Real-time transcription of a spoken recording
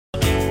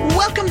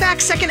Welcome back.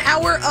 Second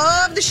hour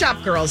of the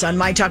Shop Girls on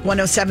My Talk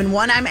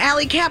 107.1. I'm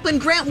Allie Kaplan.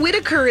 Grant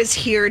Whitaker is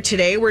here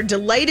today. We're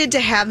delighted to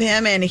have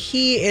him, and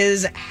he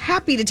is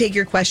happy to take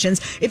your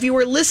questions. If you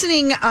were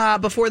listening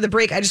before the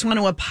break, I just want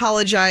to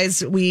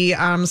apologize. We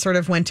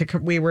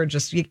we were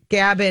just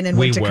gabbing and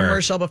went to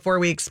commercial before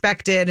we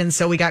expected, and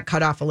so we got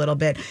cut off a little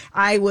bit.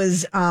 I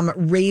was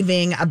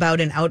raving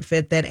about an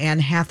outfit that Anne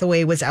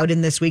Hathaway was out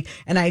in this week,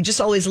 and I just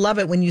always love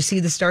it when you see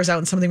the stars out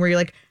in something where you're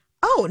like,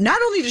 oh,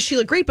 not only does she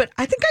look great, but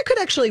I think I could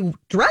actually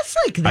dress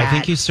like that. I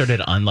think you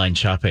started online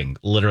shopping.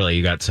 Literally,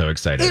 you got so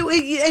excited.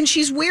 And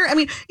she's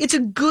wearing, it's a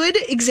good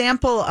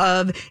example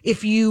of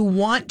if you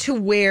want to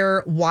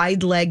wear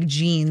wide leg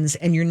jeans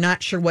and you're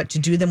not sure what to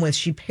do them with,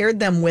 she paired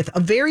them with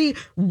a very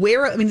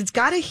it's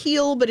got a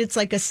heel, but it's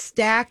like a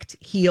stacked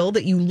heel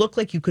that you look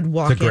like you could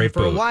walk in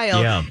for a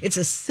while. Yeah. It's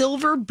a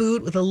silver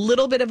boot with a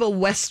little bit of a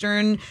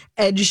Western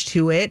edge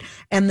to it.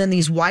 And then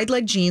these wide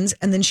leg jeans.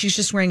 And then she's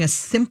just wearing a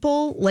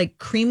simple, like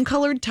cream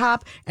colored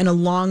top and a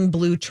long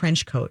blue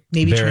trench coat.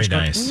 Maybe very trench coat.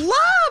 nice.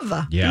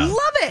 Love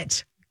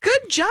it.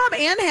 Good job,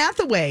 Anne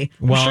Hathaway.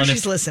 I'm sure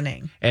she's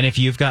listening. And if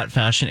you've got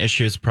fashion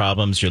issues,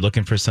 problems, you're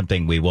looking for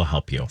something, we will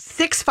help you.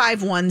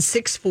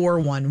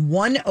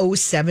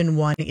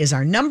 651-641-1071 is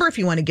our number. If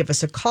you want to give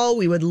us a call,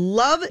 we would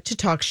love to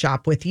talk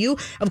shop with you.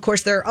 Of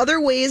course, there are other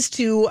ways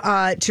to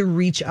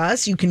reach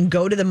us. You can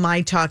go to the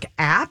My Talk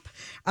app.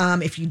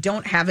 If you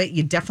don't have it,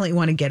 you definitely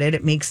want to get it.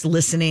 It makes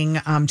listening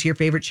to your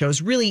favorite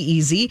shows really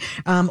easy.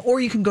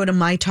 Or you can go to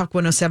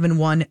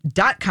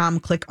mytalk1071.com,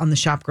 click on the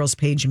Shop Girls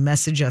page,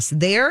 message us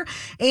there.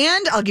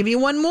 And I'll give you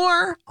one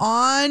more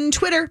on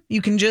Twitter.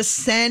 You can just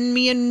send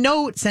me a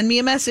note, send me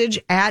a message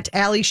at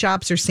Alley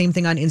Shops, or same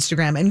thing on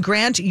Instagram. And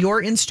Grant,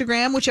 your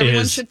Instagram, which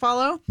everyone should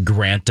follow?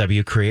 Grant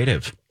W.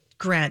 Creative.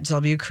 Grant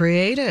W.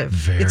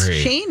 Creative. It's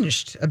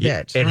changed a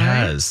bit. It right?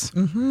 has.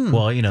 Mm-hmm.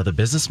 Well, the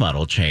business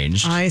model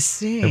changed. I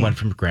see. It went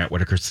from Grant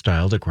Whitaker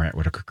Style to Grant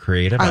Whitaker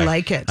Creative. I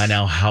like it. I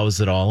now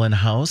house it all in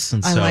house,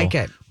 and so I like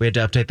it. We had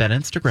to update that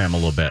Instagram a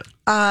little bit.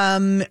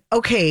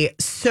 Okay,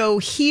 so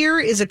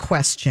here is a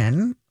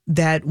question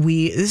that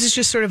this is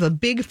just sort of a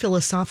big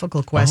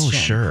philosophical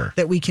question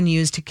that we can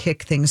use to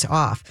kick things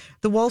off.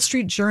 The Wall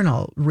Street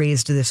Journal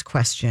raised this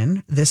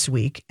question this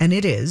week, and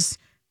it is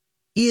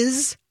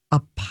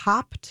a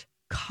popped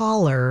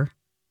collar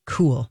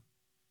cool?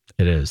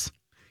 It is.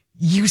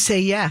 You say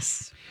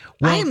yes.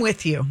 Well, I am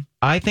with you.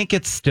 I think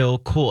it's still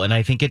cool, and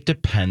I think it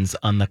depends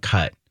on the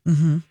cut.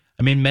 Mm-hmm.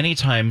 Many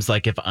times,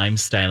 like if I'm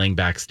styling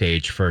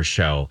backstage for a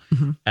show,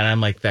 and I'm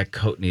like, that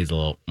coat needs a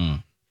little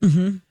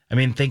Mm-hmm.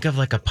 Think of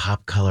like a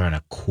pop collar and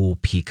a cool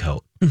pea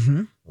coat.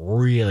 Mm-hmm.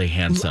 Really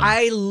handsome.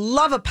 I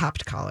love a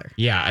popped collar.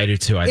 Yeah, I do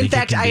too. In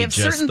fact, I have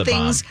certain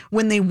things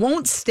when they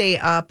won't stay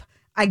up,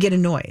 I get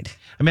annoyed.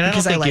 I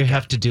don't think you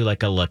have to do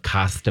like a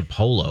Lacoste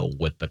polo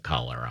with the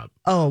collar up.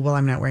 Oh, well,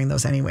 I'm not wearing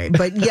those anyway.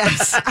 But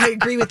yes, I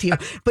agree with you.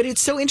 But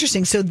it's so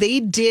interesting. So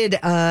they did,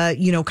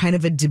 kind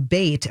of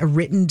a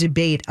written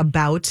debate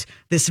about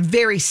this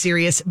very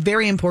serious,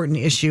 very important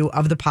issue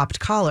of the popped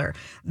collar.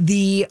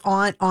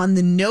 On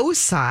the no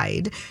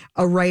side,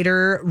 a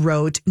writer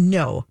wrote,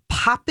 "No,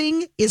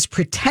 popping is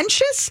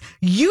pretentious,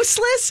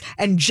 useless,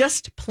 and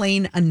just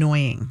plain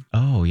annoying."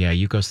 Oh, yeah.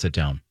 You go sit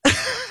down.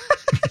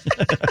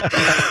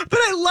 But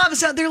I love,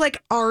 so they're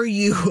like, are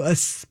you a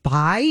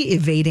spy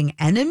evading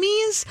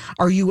enemies?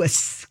 Are you a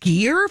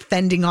skier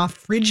fending off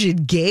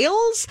frigid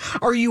gales?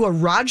 Are you a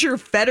Roger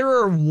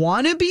Federer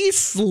wannabe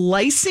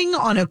slicing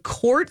on a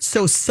court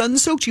so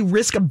sun-soaked you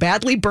risk a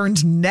badly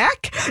burned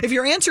neck? If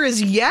your answer is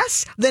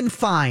yes, then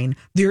fine.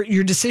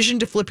 Your decision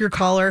to flip your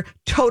collar,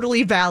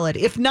 totally valid.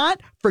 If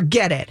not,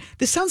 forget it.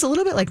 This sounds a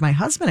little bit like my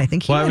husband. I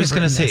think he I was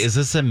going to say, is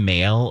this a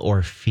male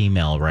or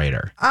female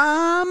writer?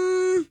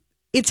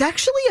 It's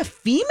actually a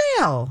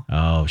female.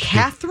 Oh,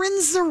 Catherine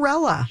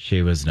Zarella.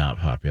 She was not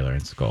popular in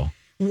school.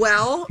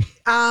 Well,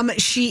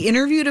 she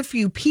interviewed a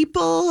few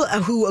people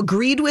who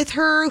agreed with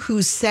her,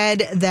 who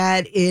said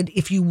that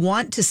if you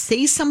want to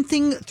say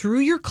something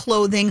through your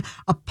clothing,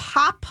 a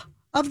pop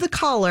of the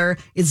collar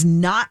is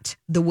not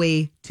the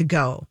way to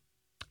go.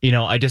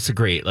 I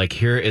disagree. Like,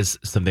 here is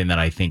something that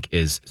I think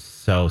is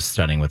so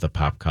stunning with a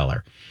pop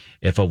collar.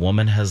 If a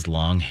woman has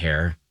long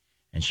hair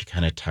and she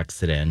kind of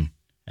tucks it in,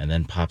 and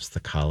then pops the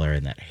collar,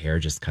 and that hair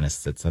just kind of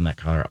sits on that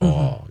collar. Mm-hmm.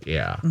 Oh,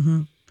 yeah.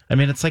 Mm-hmm.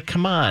 It's like,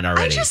 come on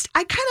already.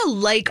 I kind of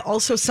like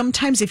also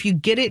sometimes if you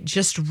get it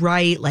just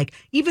right, like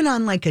even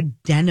on like a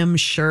denim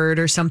shirt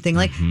or something,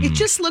 like it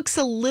just looks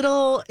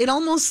it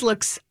almost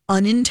looks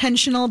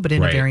unintentional, but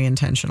in a very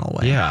intentional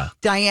way. Yeah.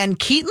 Diane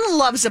Keaton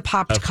loves a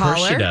popped collar. Of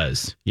course she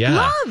does.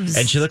 Yeah. Loves.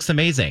 And she looks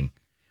amazing.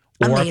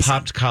 Or a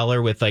popped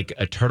collar with like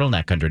a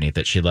turtleneck underneath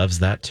it. She loves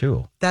that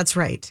too. That's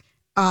right.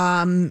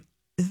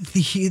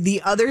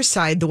 The other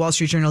side, the Wall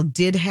Street Journal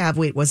did have,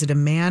 was it a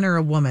man or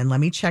a woman?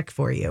 Let me check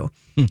for you.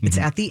 It's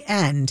at the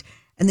end.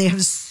 And they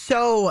have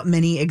so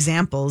many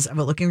examples of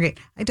it looking great.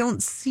 I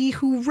don't see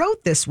who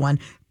wrote this one,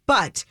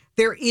 but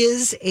there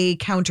is a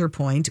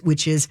counterpoint,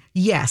 which is,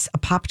 yes, a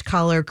popped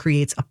collar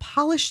creates a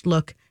polished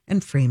look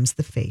and frames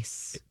the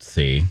face.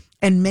 See?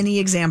 and many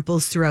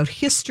examples throughout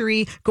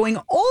history, going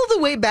all the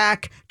way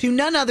back to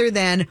none other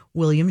than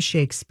William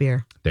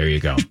Shakespeare. There you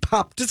go.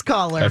 Popped his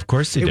collar. Of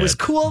course he did. It was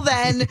cool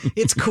then.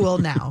 It's cool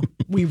now.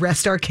 We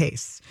rest our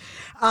case.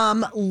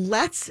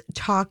 Let's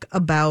talk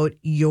about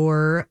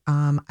your,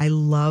 I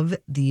love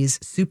these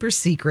super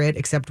secret,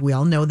 except we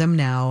all know them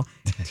now,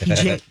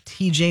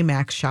 TJ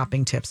Maxx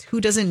shopping tips. Who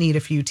doesn't need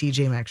a few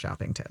TJ Maxx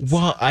shopping tips?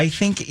 Well, I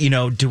think,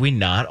 do we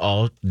not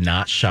all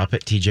not shop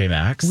at TJ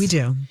Maxx? We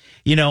do.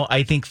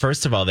 I think,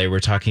 first of all, they were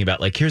talking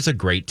about, here's a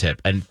great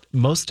tip. And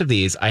most of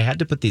these, I had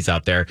to put these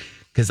out there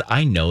because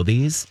I know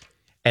these.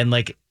 And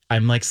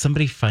I'm like,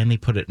 somebody finally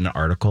put it in an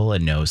article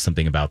and knows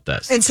something about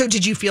this. And so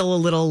did you feel a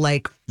little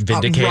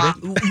vindicated?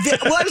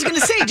 Well, I was going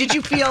to say, did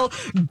you feel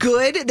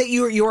good that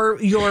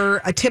your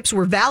tips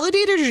were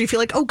validated? Or did you feel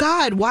like, oh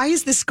God, why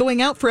is this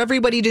going out for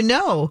everybody to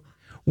know?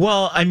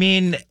 Well, I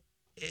mean,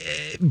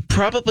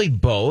 probably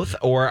both.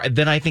 Or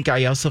then I think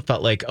I also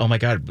felt like, oh my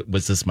God,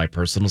 was this my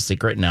personal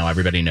secret? Now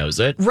everybody knows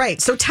it. Right.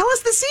 So tell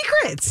us the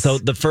secrets. So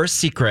the first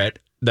secret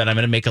that I'm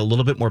going to make a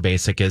little bit more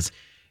basic is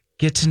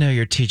get to know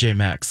your TJ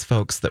Maxx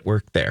folks that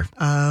work there.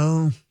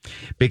 Oh.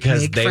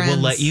 Because Make they friends.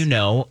 will let you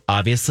know,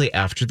 obviously,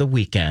 after the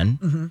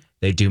weekend.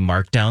 They do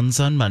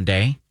markdowns on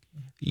Monday,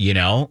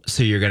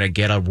 so you're going to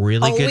get a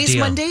really good deal. Always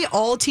Monday?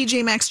 All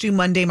TJ Maxx do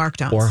Monday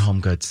markdowns? Or Home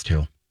Goods,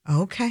 too.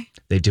 Okay.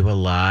 They do a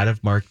lot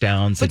of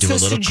markdowns. They do a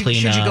little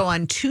cleanup. Should you go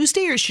on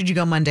Tuesday or should you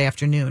go Monday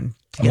afternoon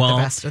to get the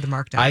best of the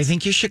markdowns? I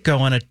think you should go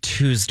on a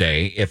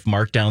Tuesday if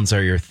markdowns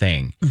are your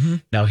thing.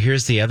 Now,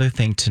 here's the other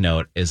thing to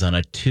note is on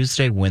a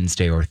Tuesday,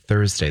 Wednesday, or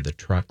Thursday, the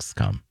trucks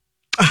come.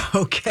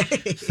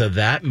 Okay. So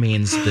that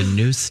means the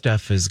new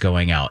stuff is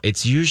going out.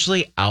 It's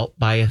usually out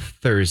by a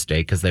Thursday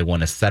because they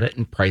want to set it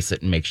and price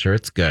it and make sure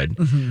it's good,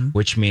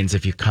 which means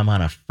if you come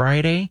on a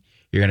Friday,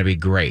 you're going to be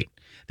great.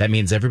 That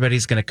means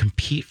everybody's going to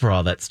compete for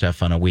all that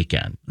stuff on a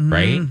weekend,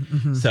 right?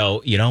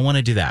 So you don't want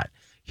to do that.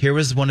 Here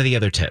was one of the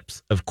other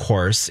tips. Of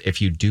course,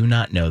 if you do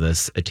not know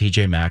this, a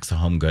TJ Maxx, a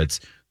Home Goods,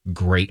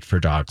 great for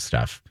dog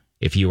stuff.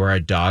 If you are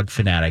a dog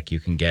fanatic, you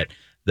can get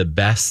the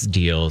best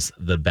deals,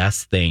 the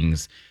best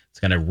things. It's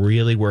going to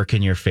really work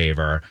in your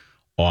favor,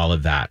 all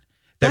of that.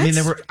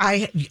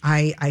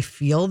 I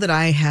feel that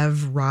I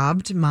have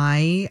robbed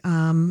my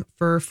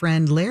fur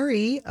friend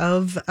Larry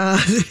of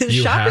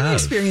shopping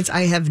experience.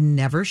 I have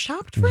never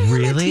shopped for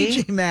him at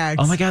TJ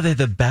Maxx. Oh my God, they have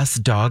the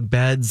best dog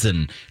beds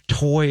and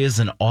toys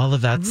and all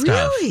of that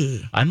stuff.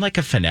 Really? I'm like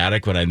a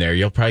fanatic when I'm there.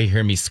 You'll probably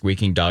hear me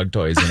squeaking dog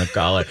toys in a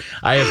collar.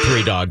 I have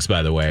 3 dogs,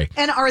 by the way.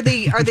 And are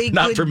they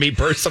not good, for me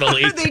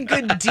personally? Are they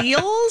good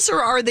deals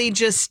or are they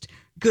just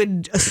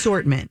good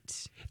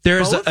assortment?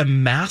 There's Both? a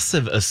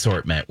massive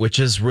assortment, which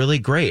is really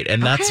great.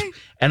 And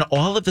and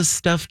all of the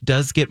stuff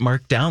does get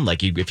marked down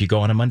if you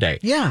go on a Monday.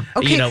 Yeah.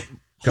 Okay.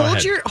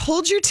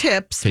 Hold your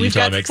tips. We've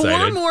got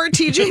 4 more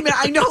TJ Maxx.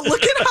 I know.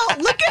 Look at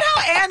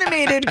how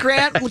animated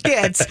Grant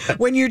gets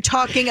when you're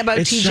talking about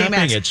TJ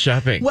Maxx. It's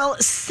shopping. Well,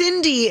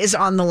 Cindy is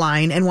on the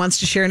line and wants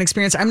to share an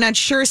experience. I'm not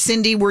sure,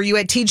 Cindy, were you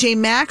at TJ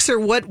Maxx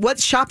or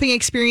what shopping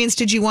experience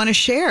did you want to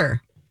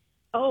share?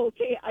 Oh,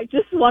 okay. I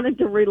just wanted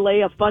to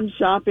relay a fun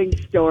shopping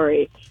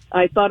story.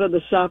 I thought of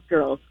the shop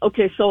girls.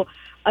 Okay, so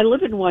I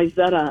live in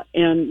Wayzata,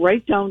 and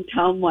right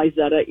downtown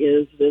Wayzata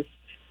is this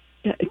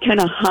kind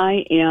of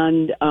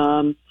high-end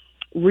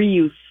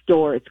reuse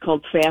store. It's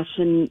called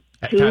Fashion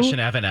 2. Fashion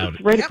Avenue.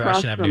 It's right across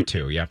Fashion Avenue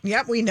 2, yeah.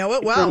 Yep, we know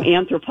it well. From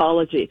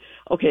Anthropology.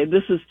 Okay,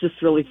 this is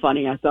just really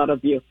funny. I thought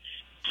of you.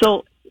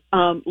 So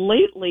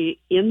lately,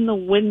 in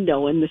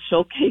the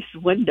showcase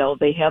window,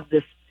 they have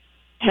this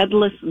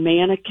headless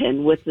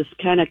mannequin with this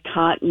kind of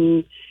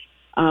cotton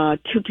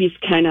 2-piece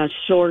kind of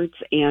shorts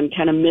and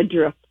kind of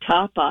midriff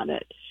top on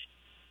it.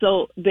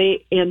 So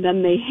they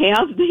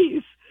have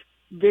these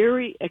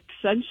very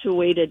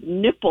accentuated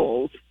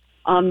nipples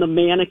on the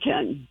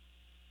mannequin.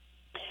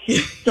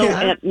 So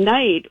at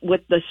night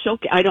with the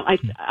showcase,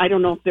 I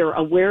don't know if they're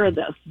aware of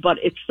this, but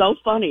it's so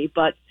funny.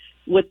 But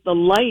with the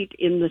light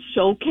in the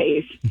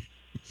showcase,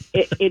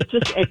 it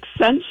just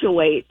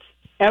accentuates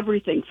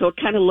everything. So it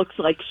kind of looks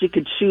like she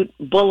could shoot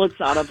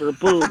bullets out of her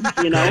boobs,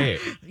 Right.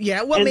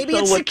 Yeah, well, maybe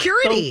it's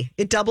security.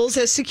 It doubles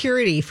as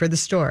security for the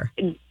store.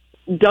 It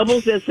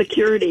doubles as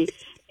security.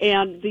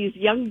 And these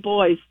young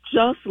boys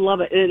just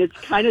love it. And it's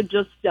kind of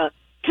just a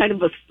kind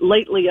of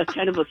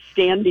a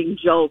standing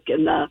joke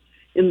in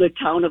the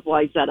town of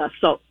Wayzata.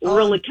 So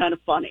really kind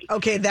of funny.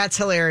 Okay, that's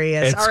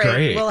hilarious. It's all right,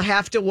 great. We'll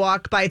have to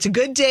walk by. It's a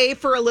good day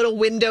for a little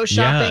window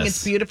shopping. Yes.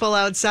 It's beautiful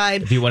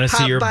outside. If you want to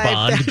see your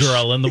Bond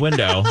girl in the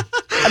window.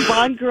 A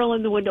Bond girl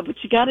in the window, but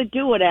you got to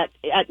do it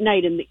at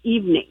night in the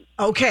evening.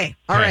 Okay.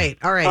 All right.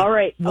 All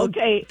right. Well,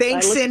 okay.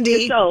 Thanks,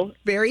 Cindy.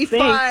 Very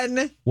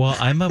fun. Well,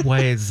 I'm a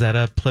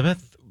Wayzata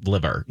Plymouth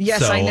liver.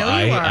 Yes, so I know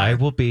you are. I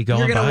will be going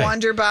You're going by. to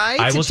wander by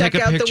I to will check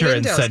take a out the picture and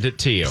windows. send it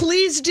to you.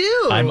 Please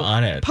do. I'm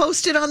on it.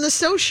 Post it on the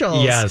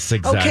socials. Yes,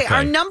 exactly. Okay,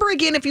 our number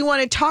again, if you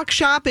want to talk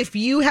shop, if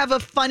you have a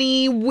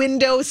funny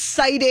window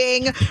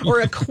sighting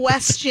or a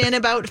question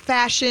about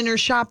fashion or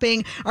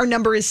shopping, our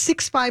number is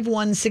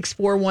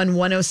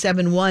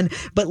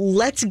 651-641-1071. But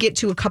let's get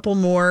to a couple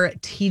more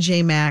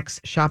TJ Maxx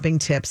shopping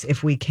tips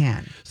if we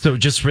can. So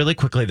just really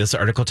quickly, this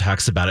article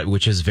talks about it,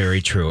 which is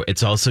very true.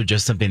 It's also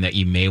just something that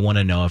you may want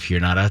to know if you're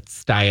not a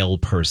style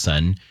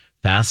person.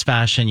 Fast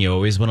fashion, you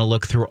always want to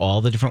look through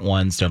all the different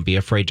ones. Don't be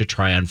afraid to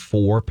try on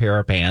 4 pair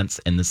of pants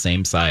in the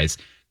same size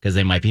because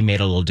they might be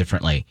made a little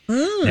differently.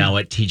 Now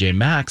at TJ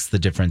Maxx, the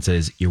difference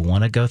is you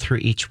want to go through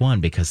each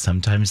one because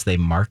sometimes they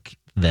mark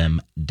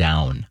them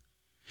down.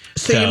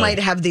 So you might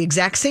have the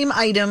exact same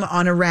item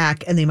on a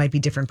rack and they might be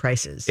different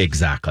prices.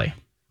 Exactly.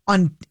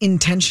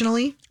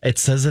 Intentionally? It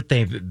says that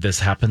this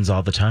happens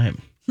all the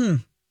time.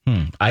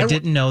 I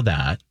didn't know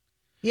that.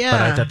 Yeah.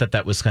 But I thought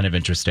that was kind of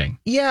interesting.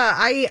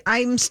 Yeah,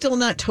 I'm still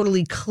not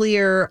totally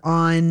clear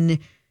on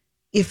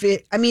if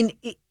it,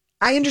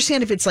 I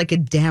understand if it's like a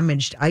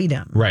damaged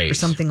item. Right. Or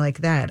something like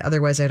that.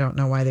 Otherwise, I don't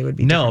know why they would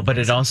be. No, but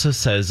it also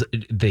says,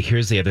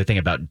 here's the other thing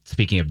about,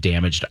 speaking of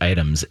damaged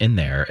items in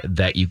there,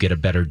 that you get a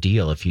better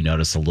deal if you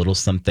notice a little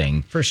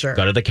something. For sure.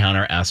 Go to the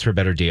counter, ask for a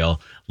better deal.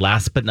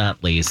 Last but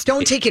not least.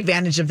 Don't take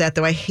advantage of that,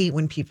 though. I hate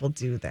when people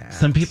do that.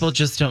 Some people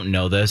just don't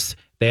know this.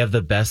 They have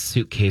the best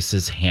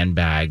suitcases,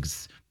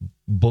 handbags,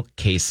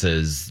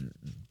 bookcases,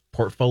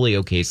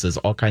 portfolio cases,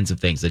 all kinds of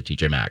things at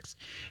TJ Maxx.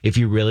 If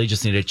you really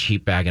just need a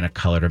cheap bag and a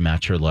color to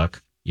match your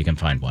look, you can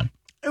find one.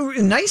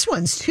 Nice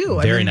ones too.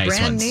 Very nice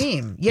brand ones.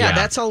 name. Yeah,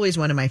 that's always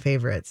one of my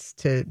favorites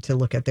to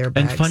look at their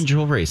bags. And fun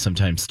jewelry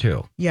sometimes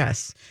too.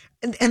 Yes.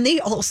 And they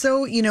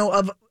also,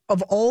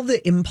 of all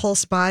the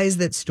impulse buys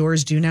that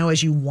stores do now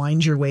as you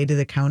wind your way to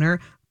the counter,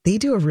 they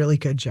do a really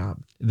good job.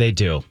 They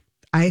do.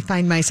 I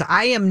find myself,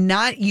 I am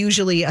not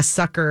usually a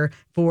sucker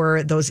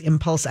for those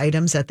impulse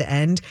items at the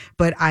end,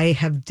 but I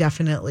have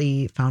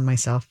definitely found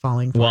myself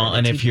falling for it. Well,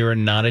 and if you're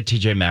not a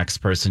TJ Maxx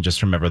person,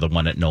 just remember the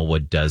one at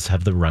Knollwood does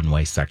have the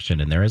runway section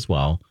in there as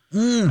well.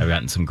 I've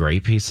gotten some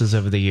great pieces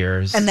over the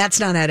years. And that's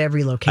not at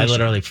every location. I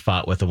literally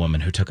fought with a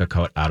woman who took a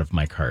coat out of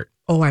my cart.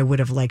 Oh, I would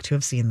have liked to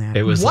have seen that.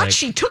 It was what? like-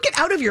 She took it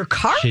out of your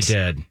cart? She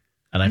did.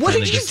 And I What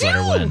finally did you just let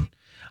her do? win.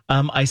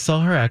 I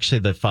saw her actually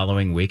the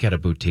following week at a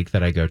boutique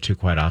that I go to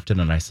quite often,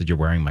 and I said, "You're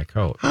wearing my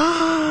coat."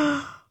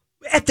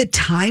 At the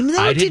time, though,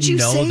 I did didn't you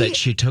know say? that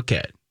she took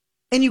it.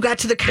 And you got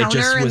to the It counter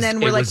just was- and then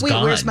we're it like, was wait,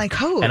 gone. where's my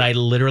coat? And I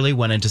literally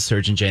went into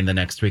Surgeon Jane the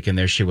next week, and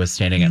there she was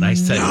standing. And I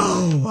said,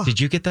 "Did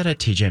you get that at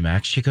TJ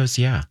Maxx?" She goes,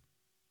 "Yeah."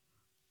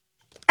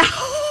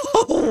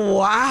 Oh,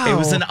 wow. It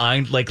was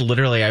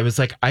literally, I was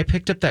like, "I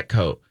picked up that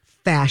coat."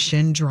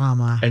 Fashion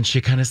drama. And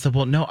she kind of said,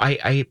 "Well, no,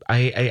 I,"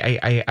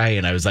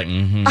 and I was like,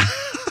 "Mm-hmm."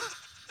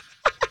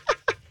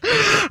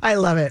 I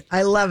love it.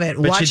 I love it.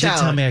 But Watch she did out.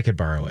 tell me I could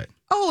borrow it.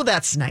 Oh,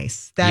 that's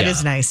nice. That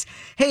is nice.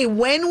 Hey,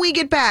 when we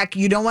get back,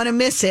 you don't want to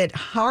miss it.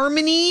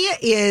 Harmony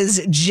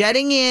is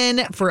jetting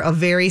in for a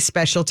very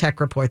special tech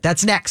report.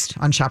 That's next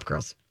on Shop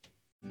Girls.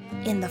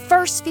 In the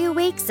first few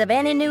weeks of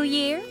any new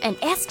year, an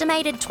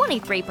estimated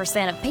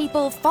 23% of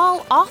people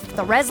fall off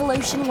the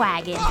resolution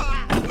wagon.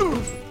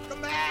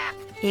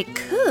 It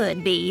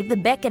could be the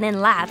beckoning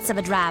lights of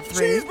a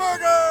drive-thru.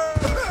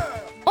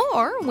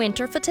 Or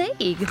winter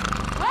fatigue.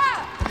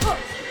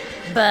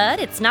 But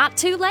it's not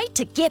too late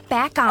to get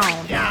back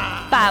on.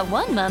 Buy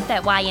 1 month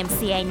at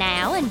YMCA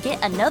now and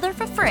get another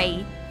for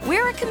free.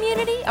 We're a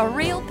community of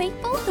real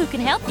people who can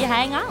help you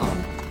hang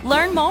on.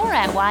 Learn more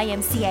at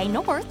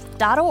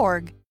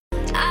ymcanorth.org.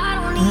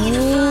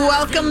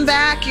 Welcome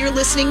back. You're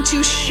listening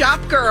to Shop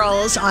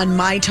Girls on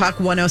My Talk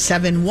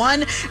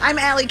 1071. I'm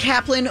Allie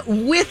Kaplan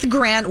with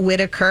Grant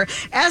Whitaker.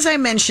 As I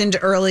mentioned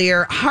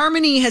earlier,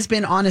 Harmony has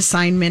been on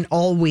assignment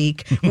all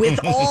week with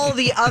all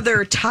the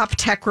other top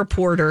tech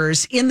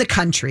reporters in the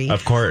country.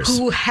 Of course.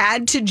 Who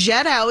had to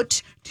jet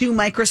out to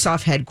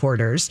Microsoft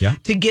headquarters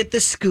to get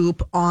the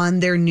scoop on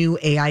their new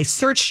AI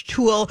search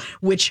tool,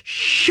 which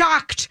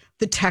shocked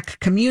the tech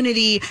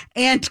community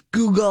and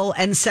Google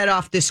and set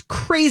off this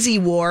crazy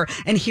war.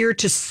 And here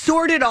to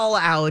sort it all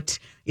out,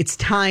 it's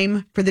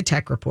time for the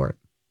tech report.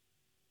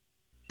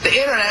 The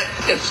internet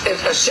is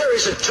a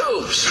series of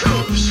tubes.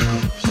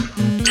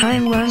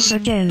 Time once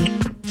again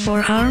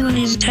for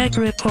Harmony's Tech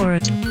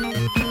Report.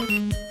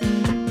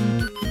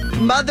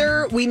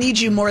 Mother, we need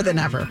you more than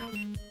ever.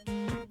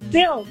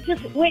 Bill,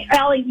 just wait,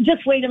 Allie,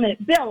 just wait a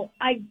minute. Bill,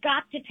 I've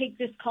got to take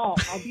this call.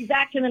 I'll be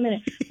back in a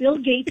minute. Bill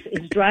Gates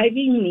is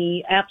driving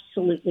me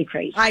absolutely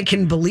crazy. I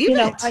can believe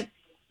it.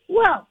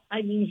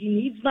 He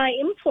needs my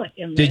input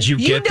in this. Did you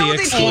get the know that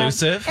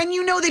exclusive? And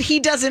you know that he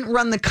doesn't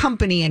run the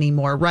company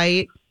anymore,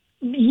 right?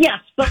 Yes,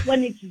 but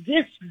when it's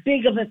this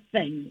big of a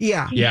thing, he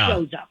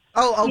shows up.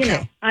 Oh,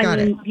 okay. Got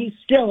it. He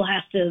still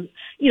has to,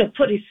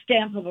 put his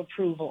stamp of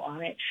approval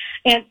on it.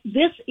 And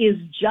this is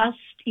just,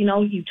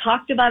 you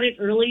talked about it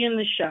early in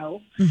the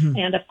show,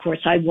 and of course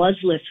I was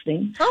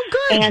listening. Oh,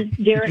 good. And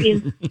there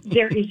is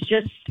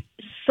just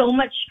so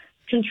much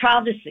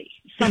controversy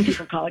some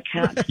people call it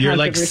You're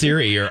like controversy.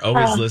 Siri. You're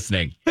always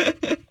listening.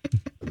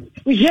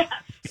 Yeah.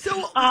 So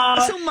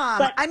Mom,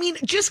 but- I mean,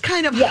 just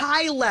kind of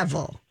high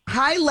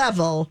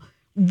level,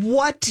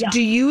 what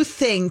do you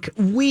think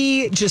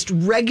we just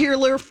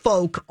regular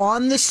folk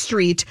on the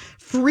street,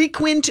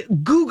 frequent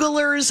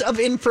Googlers of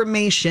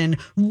information,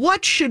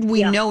 what should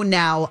we know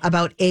now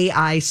about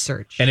AI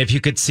search? And if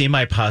you could see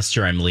my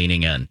posture, I'm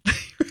leaning in.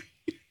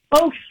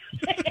 Oh,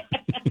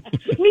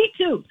 me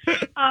too.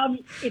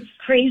 It's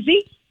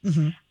crazy.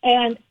 Mm-hmm.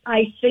 And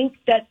I think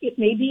that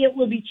maybe it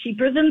will be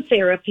cheaper than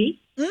therapy.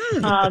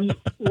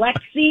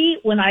 Lexi,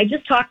 when I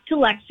just talked to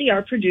Lexi,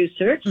 our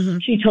producer,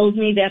 she told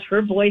me that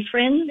her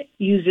boyfriend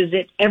uses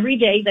it every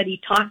day, that he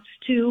talks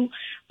to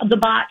the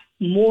bot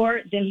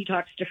more than he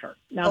talks to her.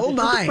 Now, this is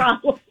a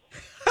problem.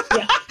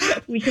 Yeah,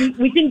 we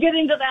can get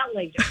into that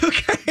later.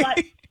 Okay.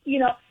 But,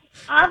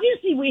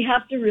 obviously we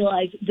have to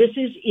realize this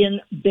is in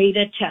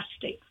beta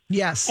testing.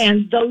 Yes.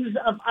 And those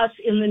of us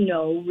in the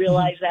know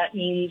realize that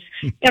means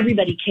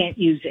everybody can't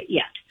use it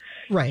yet.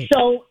 Right.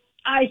 So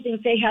I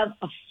think they have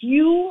a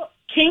few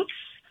kinks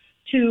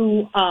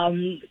to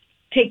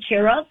take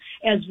care of.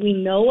 As we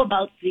know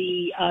about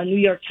the New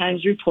York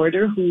Times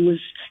reporter who was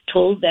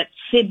told that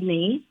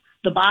Sydney,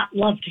 the bot,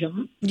 loved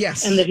him.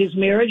 Yes. And that his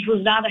marriage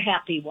was not a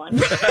happy one.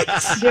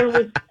 There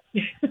was,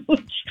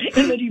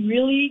 and that he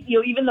really,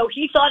 even though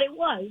he thought it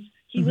was,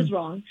 he was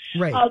wrong.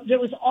 Right. There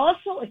was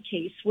also a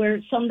case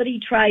where somebody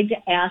tried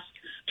to ask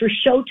for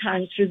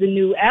showtimes for the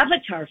new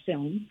Avatar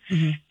film,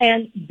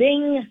 and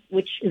Bing,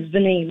 which is the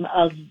name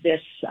of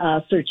this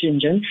search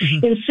engine,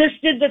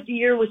 insisted that the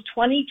year was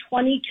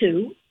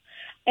 2022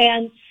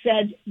 and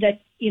said that,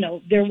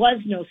 there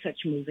was no such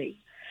movie.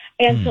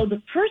 And so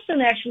the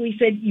person actually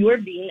said, "You're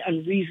being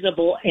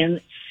unreasonable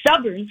and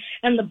stubborn."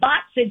 And the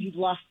bot said, "You've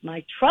lost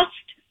my trust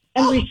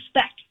and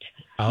respect.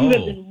 You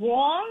have been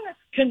wrong,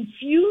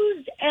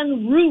 confused,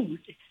 and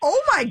rude."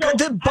 Oh my God.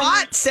 The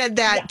bot said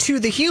that to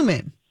the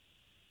human.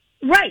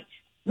 Right.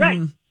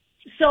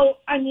 So,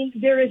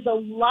 there is a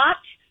lot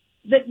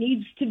that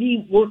needs to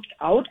be worked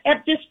out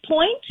at this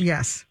point.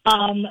 Yes.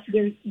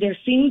 There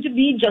seem to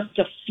be just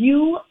a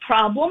few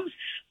problems,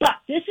 but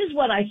this is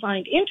what I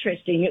find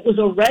interesting. It was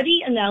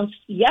already announced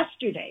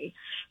yesterday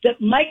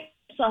that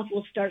Microsoft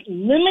will start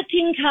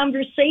limiting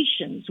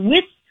conversations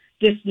with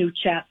this new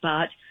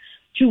chatbot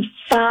to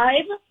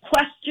 5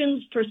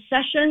 questions per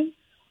session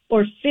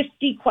or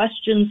 50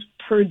 questions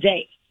per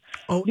day.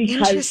 Oh,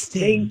 because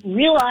interesting. they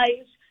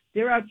realize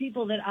there are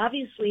people that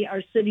obviously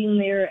are sitting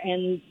there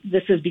and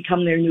this has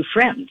become their new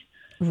friend.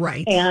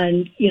 Right.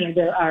 And,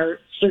 there are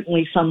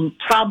certainly some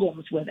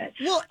problems with it.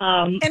 Well,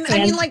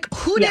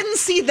 who didn't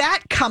see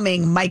that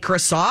coming,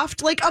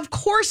 Microsoft? Of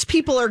course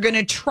people are going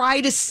to try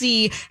to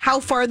see how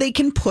far they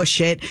can push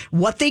it,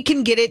 what they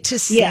can get it to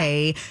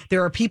say. Yeah.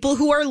 There are people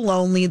who are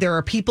lonely. There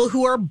are people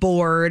who are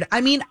bored.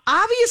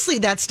 Obviously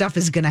that stuff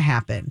is going to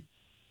happen.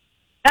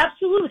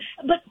 Absolutely.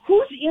 But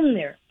who's in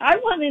there? I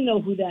want to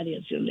know who that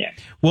is in there.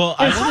 Well,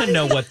 I want to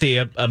know what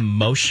the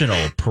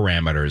emotional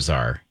parameters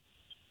are.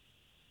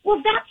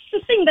 Well, that's the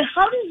thing. But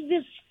how does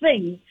this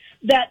thing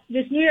that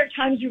this New York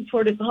Times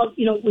reporter called,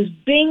 it was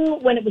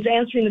Bing when it was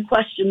answering the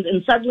questions,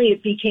 and suddenly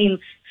it became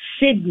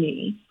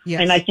Sydney.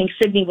 Yes. And I think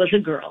Sydney was a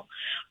girl.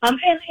 And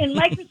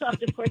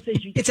Microsoft, of course,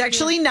 says you it's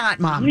actually not,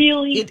 Mom.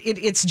 Really?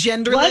 It's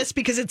genderless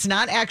because it's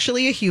not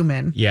actually a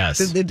human.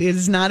 Yes. It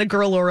is not a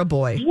girl or a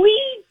boy.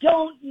 We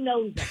don't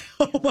know that.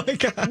 Oh, my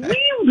God.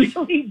 We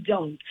really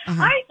don't.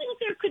 I think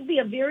there could be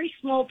a very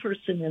small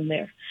person in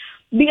there.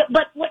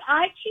 But what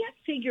I can't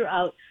figure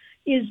out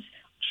is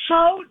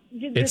how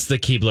did it's the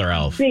Keebler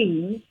elf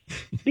thing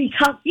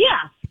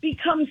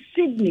become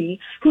Sydney,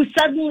 who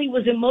suddenly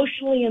was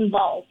emotionally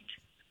involved?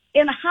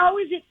 And how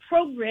is it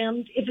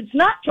programmed? If it's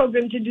not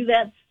programmed to do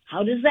that,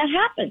 how does that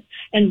happen?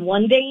 And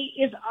one day,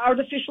 is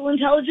artificial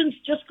intelligence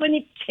just going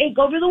to take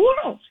over the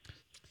world?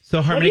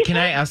 So, Harmony, can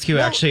I ask you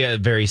actually a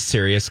very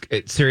serious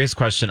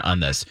question on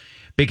this?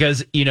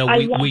 Because,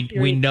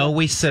 we know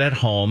we sit at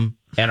home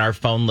and our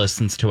phone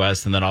listens to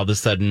us, and then all of a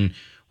sudden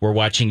we're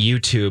watching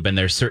YouTube and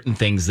there's certain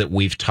things that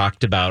we've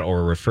talked about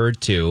or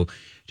referred to.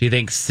 Do you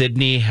think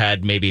Sydney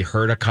had maybe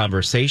heard a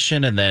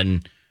conversation and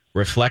then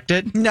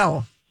reflected?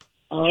 No.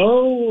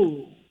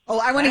 Oh,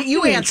 I want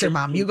you answer,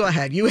 Mom. You go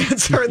ahead. You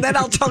answer, and then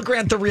I'll tell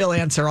Grant the real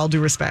answer. All due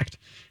respect.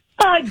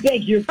 I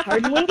beg your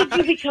pardon. When did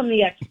you become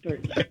the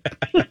expert?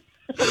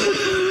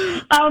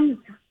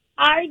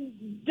 I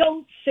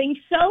don't think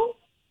so.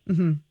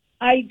 Mm-hmm.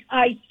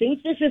 I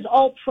think this is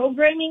all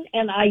programming,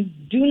 and I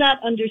do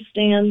not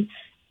understand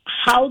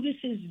how this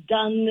is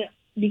done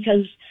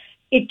because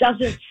it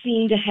doesn't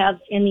seem to have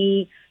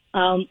any.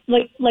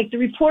 Like the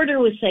reporter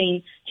was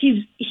saying,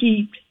 he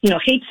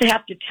hates to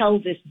have to tell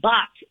this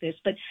bot this,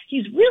 but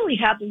he's really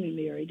happily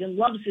married and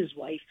loves his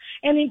wife.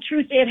 And in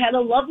truth, they had a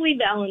lovely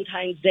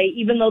Valentine's Day,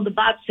 even though the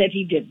bot said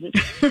he didn't.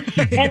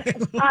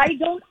 And I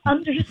don't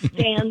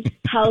understand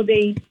how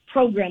they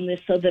program this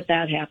so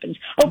that happens.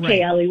 Okay,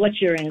 Right. Ellie,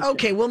 what's your answer?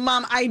 Okay, well,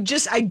 Mom, I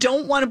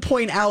don't want to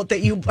point out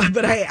that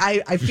but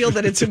I feel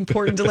that it's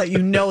important to let you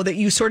know that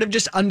you sort of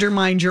just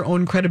undermined your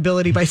own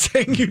credibility by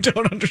saying you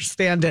don't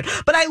understand it.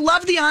 But I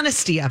love the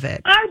honesty of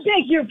it. I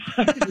beg your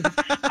pardon.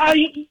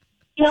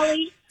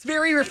 Ellie, It's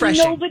very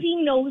refreshing. nobody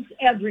knows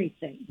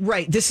everything.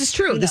 Right. This is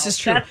true. This No, is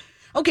true. that's-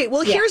 Okay,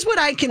 well, here's what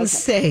I can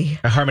say.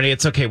 Harmony,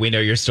 it's okay. We know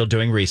you're still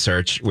doing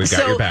research. We've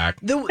got your back.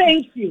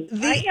 Thank you.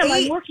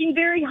 I'm working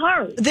very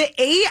hard. The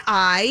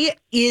AI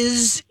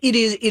is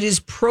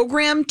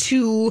programmed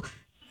to.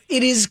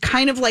 It is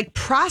kind of like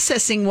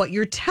processing what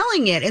you're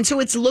telling it. And so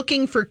it's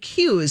looking for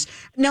cues.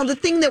 Now, the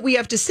thing that we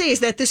have to say is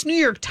that this New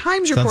York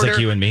Times Sounds reporter.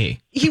 like you and me.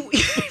 He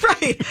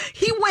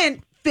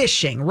went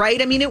fishing,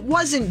 right? I mean, it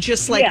wasn't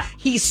just like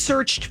he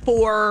searched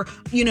for,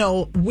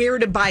 where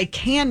to buy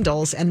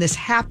candles and this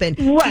happened.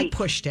 Right. He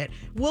pushed it.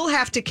 We'll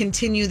have to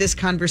continue this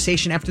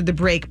conversation after the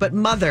break. But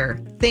Mother,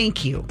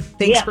 thank you.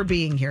 Thanks for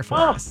being here for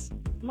us.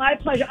 My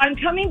pleasure. I'm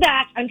coming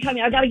back. I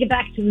got to get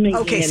back to the meeting.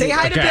 Okay, say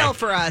hi to Bill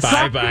for us. Talk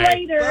to you Bye-bye.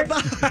 later.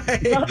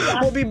 Bye-bye.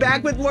 We'll be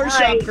back with more Bye.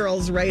 Shop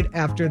Girls right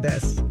after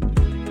this.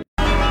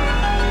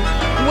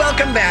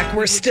 Welcome back.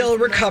 We're still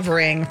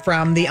recovering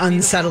from the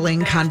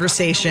unsettling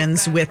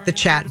conversations with the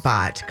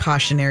chatbot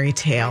cautionary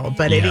tale,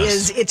 but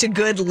it's a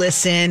good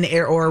listen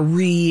or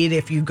read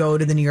if you go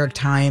to the New York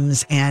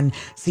Times and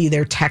see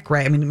their tech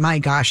right. I mean, my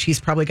gosh, he's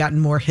probably gotten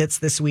more hits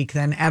this week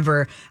than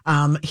ever.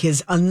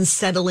 His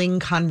unsettling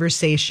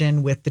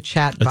conversation with the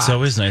chatbot. It's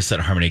always nice that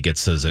Harmony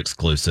gets those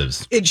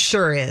exclusives. It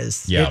sure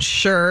is. Yeah. It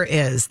sure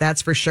is.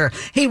 That's for sure.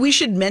 Hey, we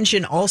should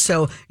mention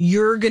also,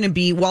 you're going to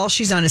be, while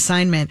she's on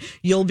assignment,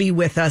 you'll be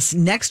with us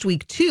next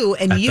week too.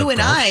 And At you the and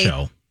golf I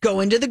show. go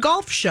into the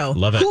golf show.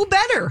 Love it. Who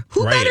better?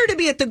 Who Right. better to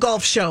be at the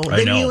golf show I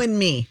than know. you and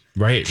me?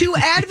 Right. Two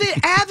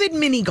avid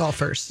mini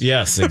golfers.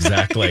 Yes,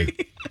 exactly.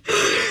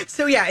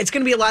 So yeah, it's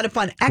going to be a lot of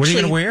fun. What are you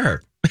Actually, going to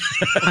wear?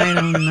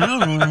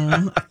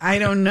 I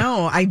don't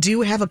know. I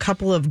do have a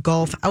couple of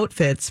golf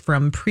outfits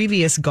from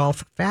previous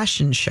golf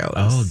fashion shows.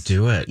 Oh,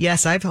 do it.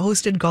 Yes, I've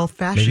hosted golf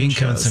fashion Maybe you can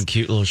shows. come in some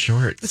cute little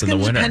shorts It's in the going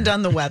to winter. depend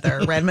on the weather,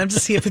 right? I'm going to have to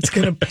see if it's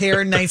going to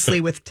pair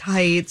nicely with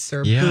tights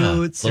or Yeah,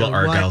 boots. little or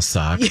Argyle what.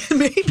 sock. Yeah,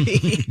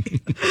 maybe.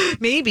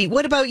 Maybe.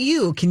 What about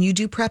you? Can you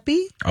do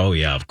preppy? Oh,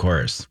 yeah, of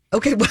course.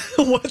 Okay,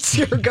 what's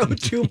your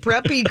go-to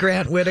preppy,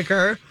 Grant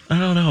Whitaker? I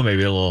don't know.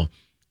 Maybe a little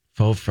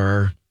faux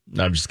fur.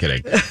 No, I'm just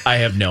kidding. I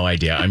have no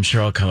idea. I'm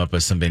sure I'll come up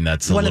with something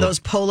that's One of those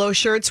polo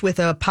shirts with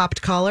a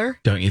popped collar?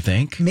 Don't you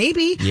think?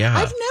 Maybe. Yeah.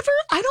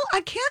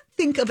 I can't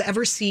think of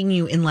ever seeing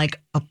you in like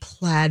a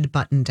plaid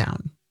button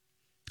down.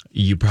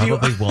 You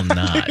probably will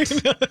not.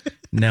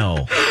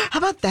 No. How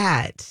about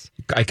that?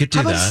 I could do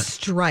How about that.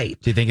 stripe?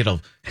 Do you think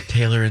it'll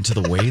tailor into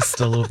the waist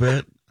a little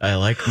bit? I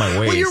like my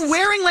waist. Well, you're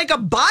wearing like a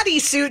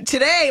bodysuit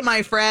today,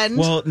 my friend.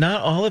 Well,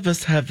 not all of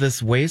us have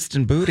this waist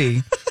and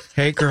booty.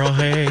 Hey, girl,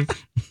 hey.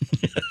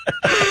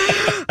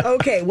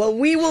 Okay, well,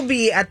 we will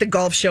be at the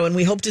golf show and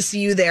we hope to see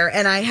you there.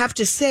 And I have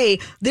to say,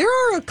 there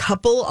are a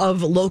couple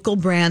of local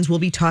brands, we'll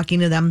be talking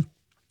to them,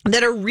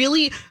 that are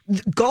really,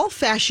 golf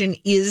fashion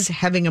is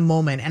having a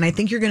moment. And I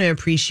think you're going to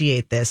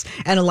appreciate this.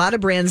 And a lot of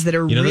brands that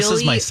are really. This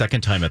is my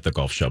second time at the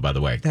golf show, by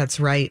the way. That's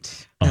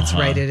right. That's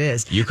right, it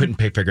is. You couldn't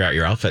figure out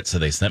your outfit, so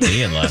they sent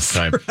me in last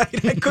time.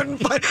 Right. I couldn't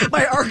find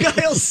my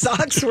Argyle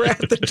socks were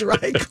at the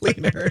dry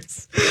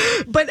cleaners.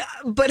 But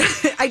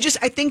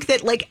I think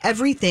that like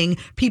everything,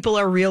 people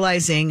are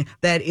realizing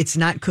that it's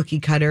not cookie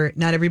cutter.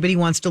 Not everybody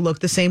wants to look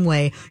the same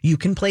way. You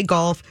can play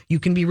golf, you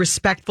can be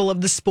respectful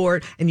of the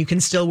sport, and you can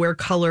still wear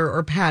color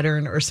or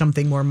pattern or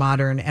something more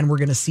modern. And we're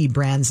going to see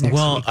brands next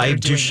Well, week. that I are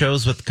do doing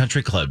shows with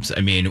country clubs. I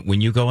mean, when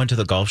you go into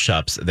the golf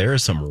shops, there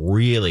is some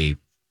really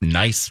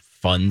nice,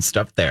 fun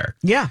stuff there.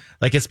 Yeah.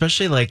 Like,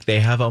 especially like they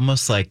have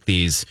almost like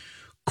these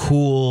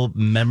cool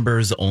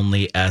members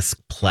only-esque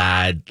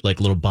plaid,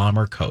 like little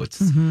bomber coats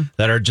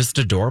that are just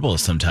adorable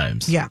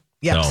sometimes. Yeah.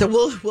 Yeah, so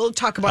we'll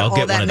talk about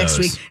all that next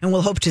week, and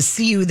we'll hope to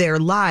see you there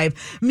live.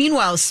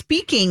 Meanwhile,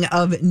 speaking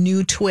of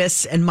new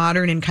twists and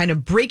modern and kind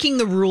of breaking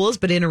the rules,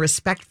 but in a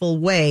respectful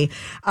way,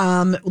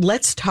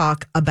 let's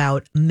talk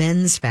about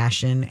men's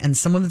fashion and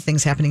some of the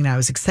things happening now. I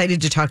was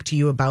excited to talk to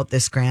you about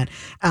this, Grant,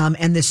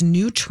 and this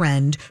new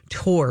trend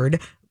toward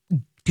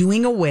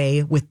doing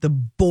away with the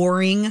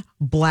boring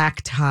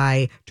black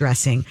tie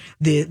dressing.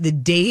 The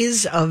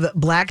days of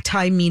black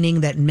tie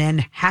meaning that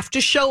men have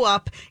to show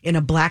up in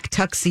a black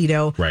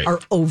tuxedo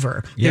are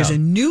over. Yeah. There's a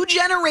new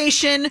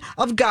generation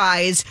of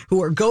guys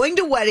who are going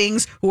to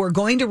weddings, who are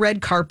going to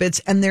red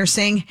carpets, and they're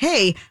saying,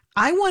 hey,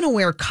 I want to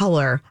wear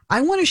color. I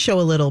want to show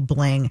a little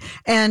bling.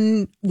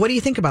 And what do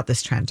you think about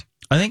this trend?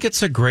 I think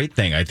it's a great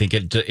thing. I think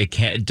it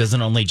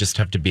doesn't only just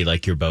have to be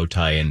like your bow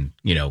tie and,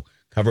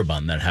 cover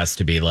bun. That has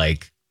to be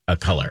like a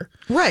color.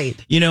 Right.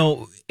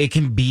 It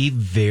can be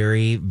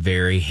very,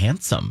 very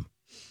handsome.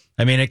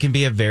 I mean, it can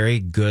be a very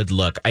good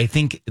look. I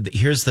think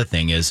here's the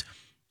thing is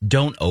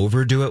don't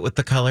overdo it with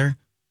the color.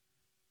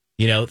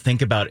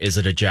 Think about, is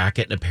it a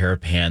jacket and a pair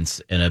of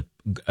pants and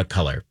a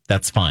color.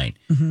 That's fine.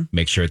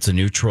 Make sure it's a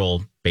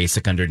neutral,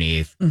 basic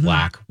underneath,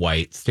 black,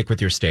 white. Stick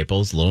with your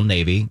staples. Little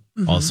navy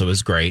also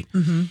is great.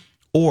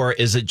 Or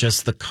is it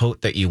just the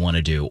coat that you want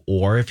to do?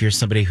 Or if you're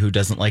somebody who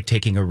doesn't like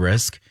taking a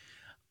risk,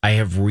 I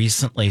have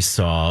recently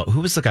saw, who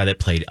was the guy that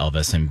played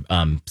Elvis?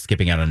 I'm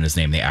skipping out on his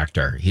name, the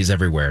actor. He's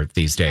everywhere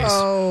these days.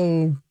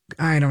 Oh,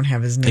 I don't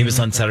have his name. He was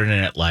on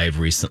Saturday Night Live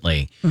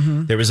recently.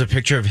 There was a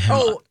picture of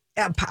him.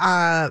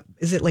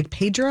 Is it like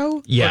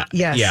Pedro? Yeah.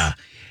 Yes. Yeah.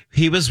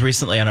 He was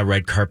recently on a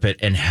red carpet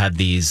and had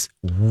these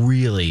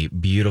really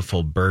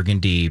beautiful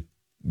burgundy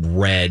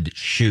red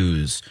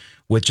shoes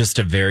with just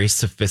a very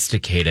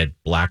sophisticated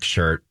black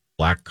shirt,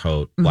 black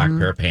coat, black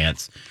pair of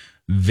pants.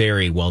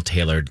 Very well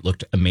tailored.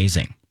 Looked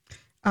amazing.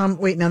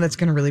 Wait, now that's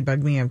going to really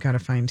bug me. I've got to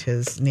find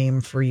his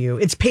name for you.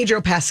 It's Pedro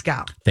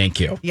Pascal. Thank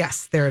you.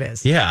 Yes, there it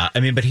is. Yeah.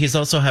 I mean, but he's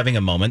also having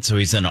a moment. So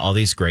he's in all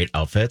these great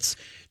outfits.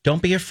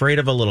 Don't be afraid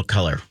of a little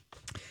color.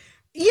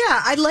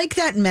 Yeah, I like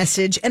that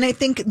message. And I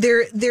think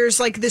there's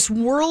like this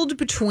world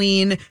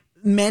between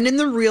men in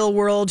the real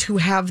world who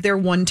have their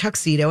one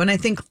tuxedo. And I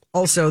think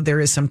also there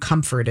is some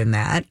comfort in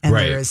that. And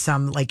Right. there is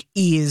some like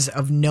ease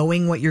of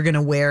knowing what you're going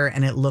to wear.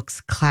 And it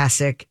looks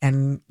classic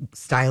and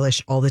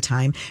stylish all the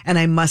time. And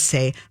I must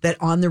say that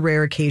on the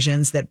rare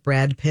occasions that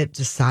Brad Pitt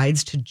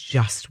decides to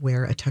just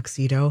wear a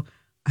tuxedo,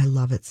 I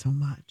love it so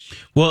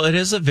much. Well, it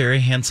is a very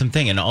handsome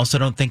thing. And also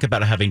don't think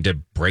about having to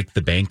break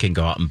the bank and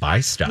go out and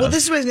buy stuff. Well,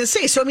 this is what I was going to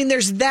say. So, I mean,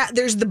 there's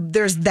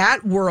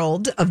that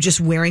world of just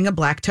wearing a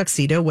black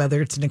tuxedo,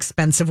 whether it's an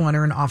expensive one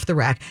or an off the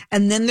rack.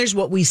 And then there's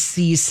what we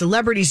see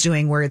celebrities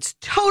doing where it's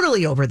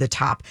totally over the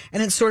top.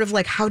 And it's sort of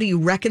like, how do you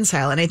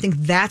reconcile? And I think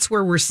that's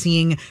where we're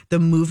seeing the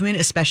movement,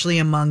 especially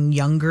among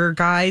younger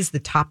guys, the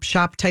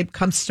Topshop type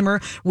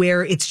customer,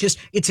 where it's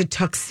a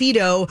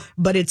tuxedo,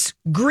 but it's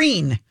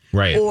green.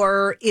 Right.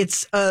 Or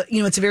it's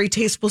it's a very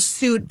tasteful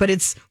suit, but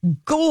it's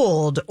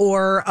gold,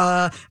 or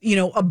a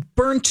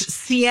burnt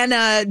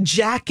sienna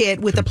jacket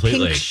with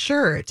Completely. a pink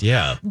shirt.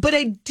 Yeah. But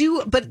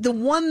the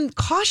one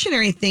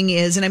cautionary thing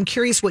is, and I'm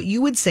curious what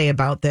you would say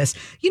about this,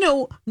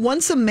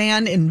 once a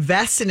man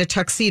invests in a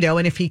tuxedo,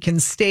 and if he can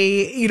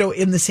stay,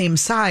 in the same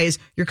size,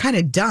 you're kind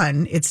of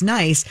done. It's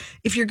nice.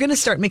 If you're going to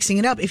start mixing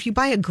it up, if you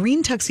buy a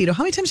green tuxedo,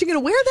 how many times are you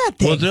going to wear that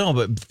thing? Well, no,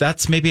 but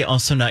that's maybe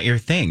also not your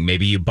thing.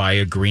 Maybe you buy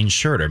a green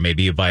shirt, or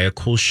maybe you buy a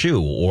cool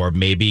shoe, or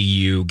maybe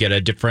you get a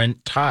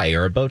different tie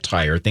or a bow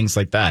tie or things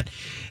like that.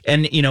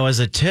 And, as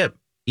a tip,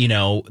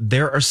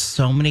 there are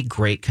so many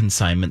great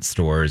consignment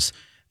stores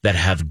that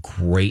have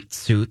great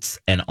suits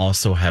and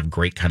also have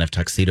great kind of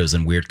tuxedos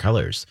in weird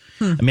colors.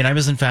 I mean, I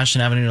was in Fashion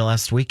Avenue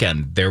last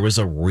weekend. There was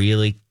a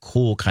really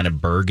cool kind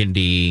of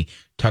burgundy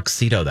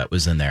tuxedo that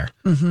was in there.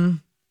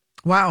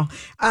 Wow.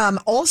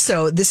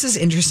 Also, this is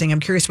interesting. I'm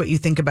curious what you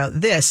think about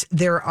this.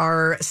 There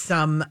are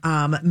some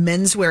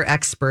menswear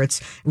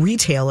experts,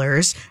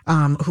 retailers,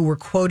 who were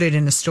quoted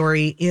in a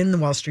story in the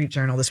Wall Street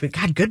Journal this week.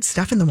 God, good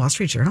stuff in the Wall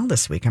Street Journal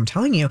this week, I'm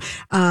telling you,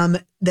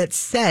 that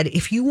said,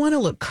 if you want to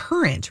look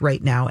current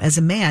right now as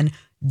a man,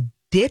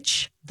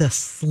 ditch the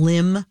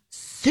slim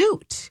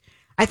suit.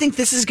 I think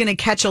this is going to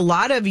catch a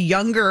lot of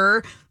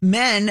younger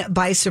men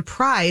by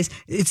surprise.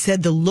 It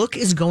said the look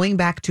is going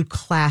back to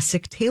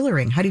classic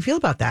tailoring. How do you feel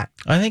about that?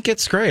 I think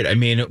it's great. I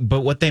mean,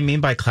 but what they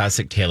mean by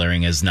classic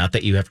tailoring is not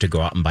that you have to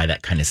go out and buy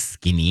that kind of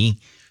skinny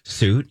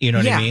suit. You know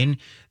what I mean?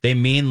 They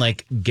mean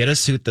like get a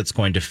suit that's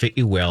going to fit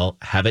you well,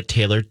 have it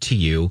tailored to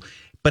you,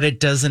 but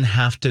it doesn't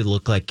have to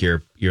look like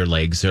your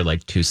legs are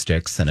like two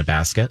sticks in a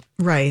basket.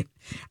 Right.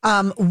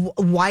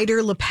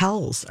 Wider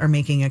lapels are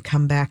making a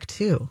comeback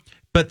too.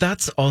 But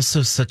that's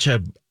also such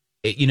a,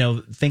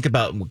 think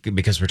about,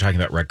 because we're talking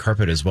about red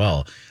carpet as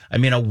well. I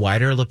mean, a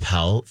wider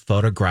lapel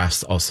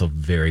photographs also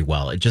very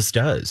well. It just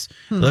does.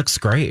 It looks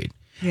great.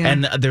 Yeah.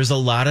 And there's a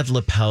lot of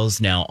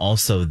lapels now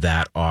also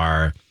that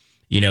are,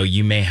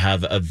 you may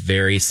have a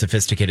very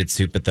sophisticated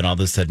suit, but then all of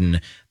a sudden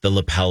the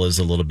lapel is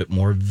a little bit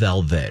more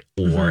velvet,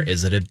 or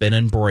is it been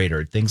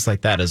embroidered? Things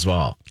like that as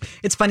well.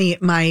 It's funny.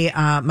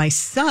 My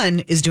son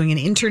is doing an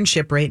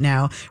internship right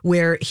now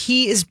where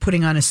he is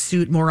putting on a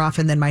suit more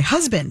often than my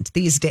husband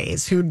these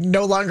days, who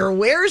no longer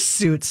wears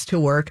suits to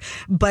work.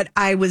 But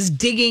I was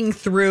digging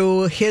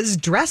through his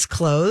dress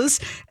clothes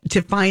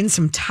to find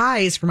some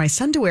ties for my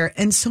son to wear,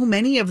 and so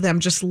many of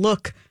them just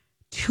look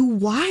too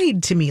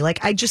wide to me.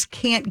 Like, I just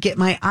can't get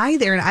my eye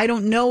there. And I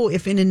don't know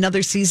if in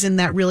another season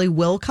that really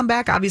will come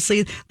back.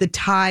 Obviously, the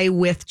tie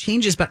width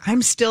changes, but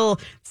I'm still,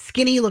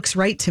 skinny looks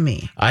right to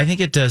me. I think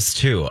it does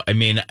too. I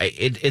mean,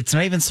 it's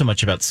not even so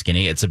much about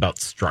skinny. It's about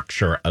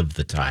structure of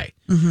the tie,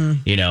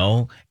 and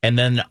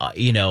then,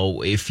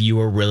 if you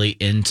are really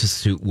into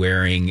suit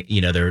wearing,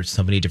 there are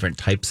so many different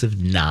types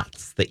of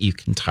knots that you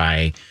can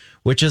tie,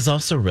 which is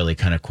also really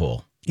kind of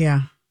cool.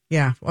 Yeah.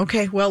 Yeah.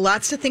 Okay. Well,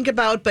 lots to think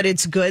about, but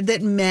it's good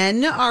that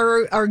men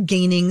are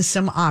gaining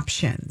some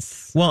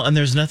options. Well, and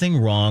there's nothing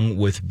wrong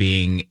with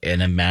being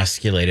an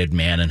emasculated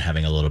man and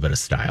having a little bit of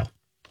style,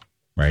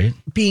 right?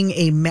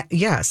 Being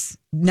yes,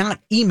 not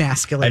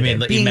emasculated. I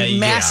mean, being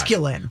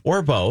masculine.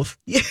 Or both.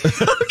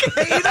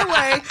 Okay, either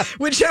way,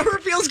 whichever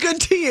feels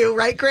good to you,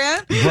 right,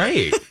 Grant?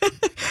 Right.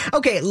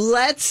 Okay,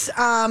 let's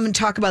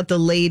talk about the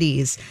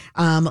ladies.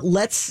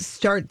 Let's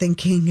start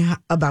thinking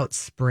about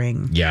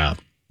spring. Yeah.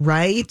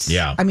 Right?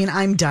 Yeah. I mean,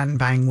 I'm done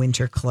buying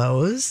winter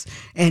clothes,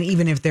 and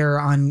even if they're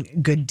on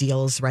good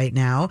deals right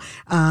now.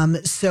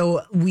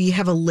 So we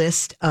have a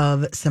list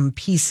of some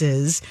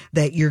pieces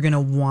that you're going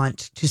to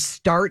want to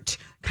start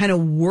kind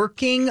of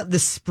working the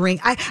spring.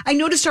 I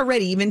noticed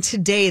already, even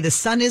today, the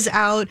sun is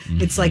out.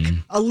 It's like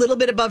a little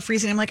bit above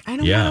freezing. I'm like, I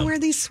don't want to wear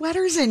these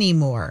sweaters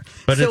anymore.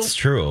 But it's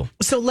true.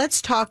 So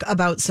let's talk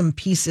about some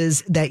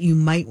pieces that you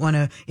might want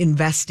to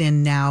invest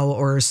in now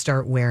or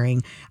start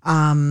wearing.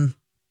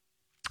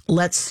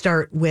 Let's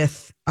start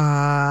with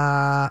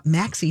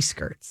maxi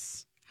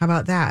skirts. How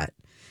about that?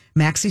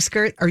 Maxi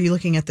skirt. Are you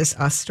looking at this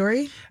Us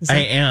story? I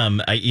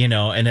am.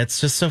 And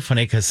it's just so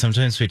funny because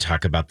sometimes we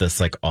talk about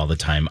this like all the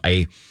time.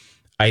 I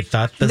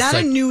thought this not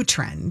like, a new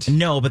trend.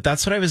 No, but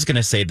that's what I was going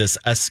to say. This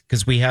Us,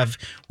 because we have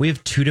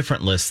 2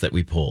 different lists that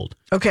we pulled.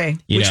 Okay,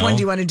 which one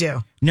do you want to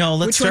do? No,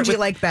 which one do you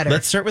like better?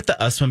 Let's start with the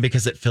Us one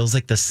because it feels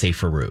like the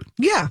safer route.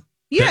 Yeah.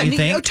 Yeah, Don't you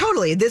think? Oh,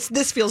 totally.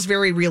 This feels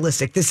very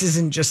realistic. This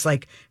isn't just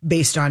like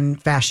based on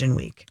Fashion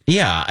Week.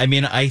 Yeah, I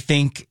mean, I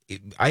think a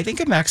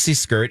maxi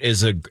skirt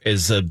is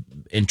a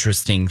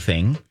interesting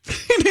thing.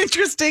 An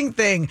interesting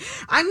thing.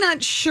 I'm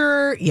not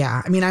sure.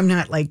 Yeah, I mean, I'm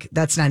not like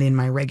that's not in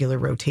my regular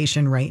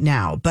rotation right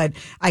now. But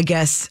I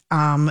guess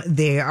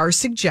they are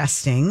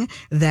suggesting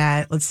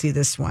that. Let's see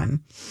this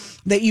one.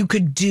 That you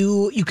could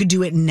do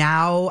it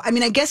now. I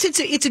mean, I guess it's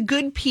a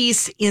good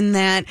piece in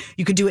that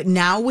you could do it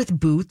now with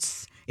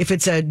boots. If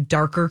it's a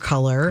darker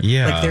color,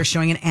 like they're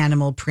showing an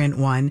animal print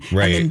one,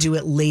 right. And then do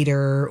it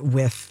later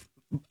with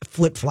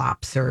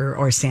flip-flops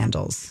or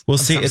sandals. Well,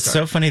 see, it's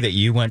so funny that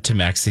you went to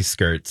maxi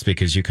skirts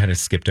because you kind of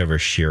skipped over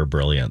sheer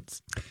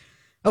brilliance.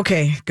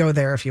 Okay, go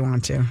there if you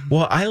want to.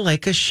 Well, I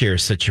like a sheer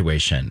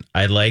situation.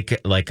 I like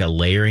a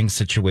layering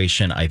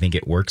situation. I think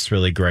it works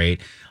really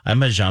great.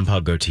 I'm a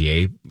Jean-Paul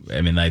Gaultier.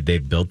 I mean,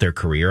 they've built their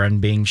career on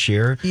being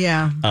sheer.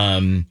 Yeah.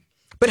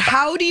 But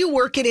how do you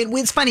work it in?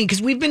 It's funny because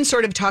we've been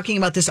sort of talking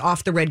about this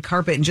off the red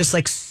carpet and just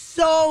like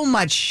so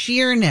much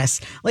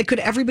sheerness. Like, could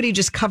everybody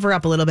just cover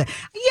up a little bit?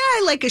 Yeah,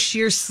 I like a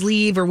sheer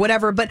sleeve or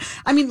whatever. But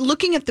I mean,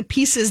 looking at the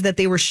pieces that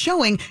they were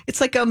showing, it's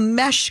like a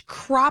mesh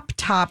crop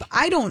top.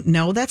 I don't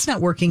know. That's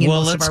not working in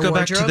most of our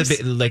wardrobes. Well, let's go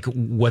back to like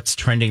what's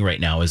trending right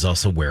now is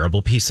also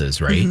wearable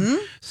pieces, right? Mm-hmm.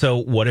 So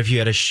what if you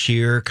had a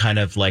sheer kind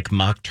of like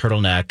mock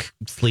turtleneck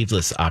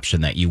sleeveless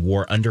option that you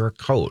wore under a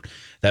coat?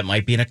 That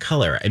might be in a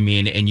color. I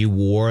mean, and you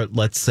wore,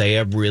 let's say,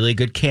 a really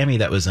good cami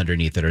that was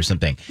underneath it or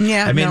something.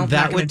 Yeah, I mean,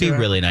 that would be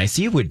really nice.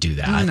 You would do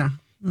that. No.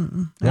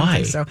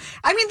 Why? So,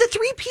 I mean, the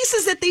 3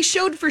 pieces that they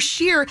showed for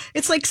sheer,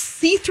 it's like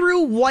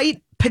see-through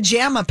white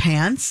pajama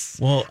pants.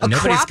 Well,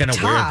 nobody's going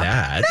to wear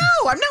that.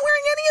 No, I'm not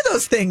wearing any of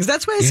those things.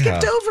 That's why I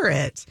skipped over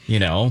it. You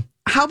know?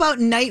 How about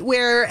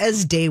nightwear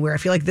as daywear? I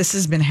feel like this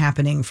has been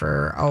happening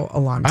for a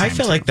long time. I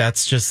feel like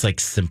that's just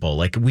like simple.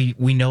 Like we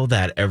know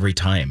that every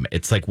time.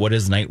 It's like, what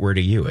is nightwear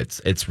to you?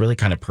 It's really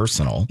kind of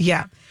personal.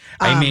 Yeah.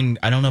 I mean,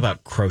 I don't know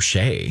about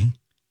crochet.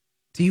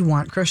 Do you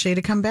want crochet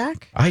to come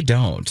back? I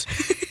don't.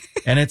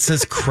 And it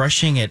says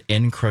crushing it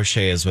in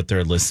crochet is what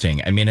they're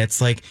listing. I mean, it's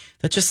like,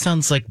 that just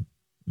sounds like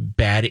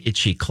bad,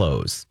 itchy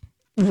clothes.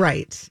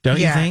 Right. Don't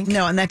you think?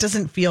 No, and that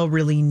doesn't feel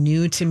really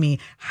new to me.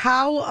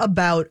 How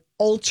about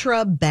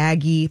ultra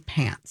baggy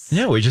pants?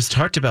 No, we just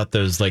talked about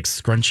those like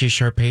scrunchy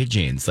Sharpay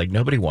jeans. Like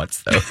nobody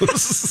wants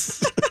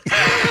those.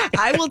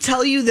 I will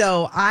tell you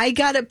though, I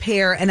got a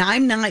pair, and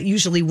I'm not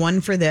usually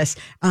one for this,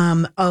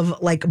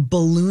 of like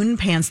balloon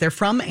pants. They're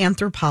from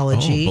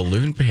Anthropologie. Oh,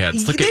 balloon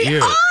pants. Look they at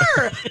you.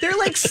 Are. They're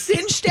like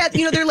cinched at,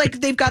 they're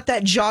like, they've got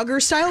that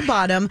jogger style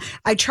bottom.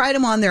 I tried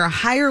them on. They're a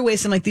higher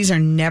waist. I'm like, these are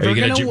never going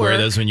to work. Are you going to wear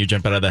those when you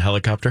jump out of the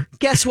helicopter?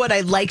 Guess what?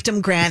 I liked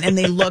them, Grant, and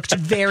they looked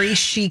very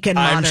chic and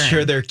modern. I'm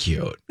sure they're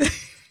cute.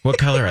 What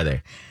color are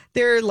they?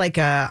 They're like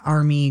a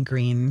army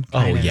green.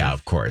 Yeah,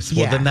 of course.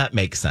 Well, then that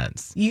makes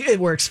sense. It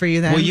works for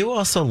you then? Well, you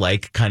also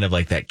like kind of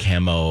like that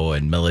camo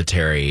and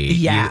military.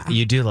 Yeah.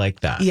 You do like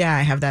that. Yeah,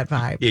 I have that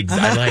vibe.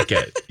 I like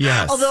it.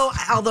 Yes.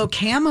 Although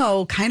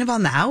camo kind of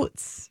on the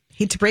outs.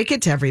 Hate to break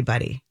it to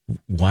everybody.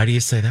 Why do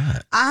you say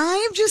that?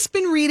 I've just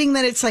been reading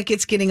that it's like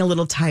it's getting a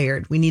little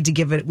tired. We need to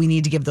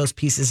give those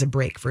pieces a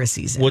break for a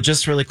season. Well,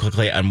 just really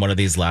quickly on one of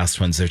these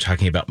last ones, they're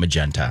talking about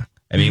magenta.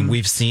 I mean,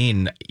 we've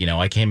seen,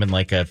 I came in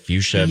like a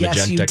fuchsia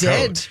magenta coat. Yes,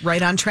 you did.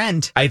 Right on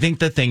trend. I think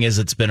the thing is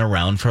it's been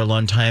around for a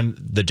long time.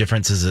 The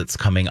difference is it's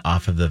coming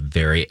off of the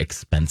very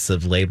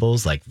expensive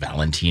labels like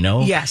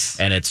Valentino. Yes.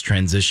 And it's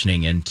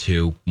transitioning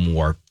into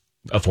more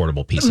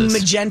affordable pieces.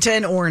 Magenta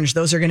and orange.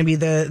 Those are going to be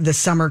the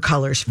summer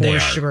colors for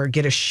sure.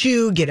 Get a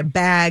shoe, get a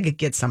bag,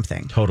 get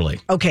something. Totally.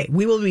 Okay,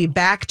 we will be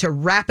back to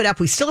wrap it up.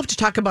 We still have to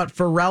talk about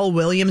Pharrell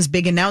Williams'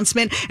 big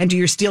announcement and do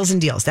your steals and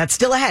deals. That's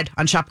still ahead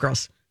on Shop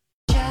Girls.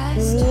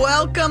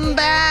 Welcome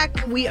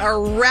back. We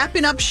are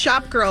wrapping up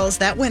Shop Girls.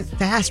 That went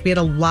fast. We had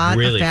a lot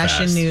of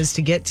fashion news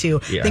to get to.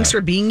 Yeah. Thanks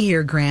for being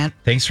here, Grant.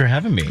 Thanks for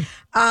having me.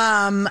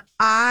 There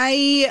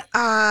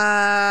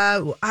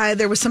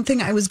was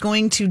something I was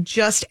going to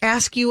just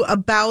ask you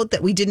about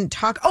that we didn't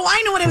talk. Oh,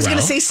 I know what I was going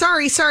to say.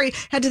 Sorry.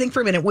 Had to think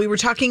for a minute. We were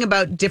talking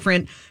about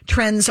different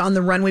trends on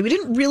the runway. We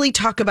didn't really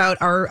talk about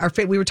our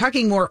we were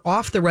talking more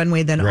off the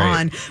runway than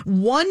on.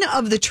 One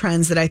of the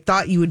trends that I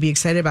thought you would be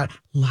excited about,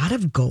 a lot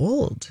of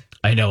gold.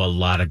 I know, a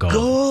lot of gold.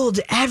 Gold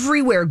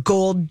everywhere.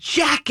 Gold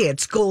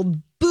jackets, gold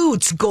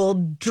boots,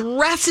 gold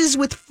dresses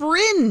with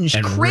fringe.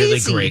 And crazy. really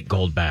great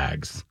gold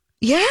bags.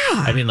 Yeah.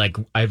 I mean, like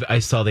I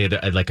saw the other,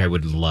 like I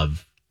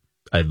love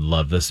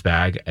this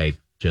bag. I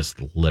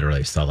just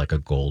literally saw like a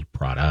gold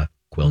Prada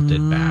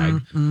quilted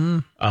bag.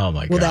 Oh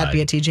my God. Will that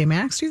be a TJ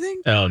Maxx, do you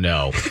think? Oh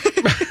no.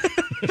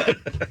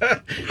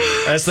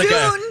 That's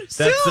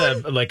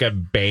like a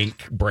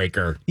bank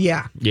breaker.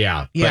 Yeah.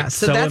 Yeah.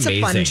 So that's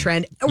amazing. a fun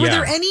trend. Were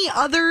there any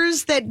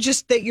others that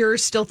you're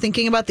still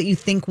thinking about that you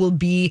think will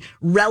be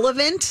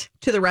relevant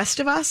to the rest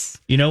of us?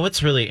 You know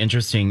what's really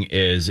interesting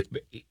is,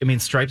 I mean,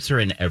 stripes are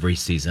in every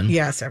season.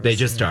 Yes, they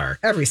just are.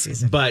 Every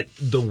season. But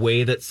the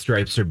way that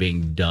stripes are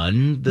being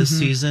done this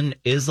season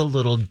is a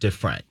little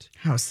different.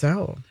 How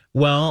so?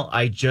 Well,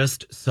 I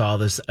just saw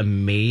this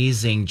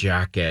amazing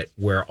jacket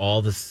where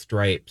all the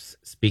stripes,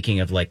 speaking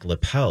of like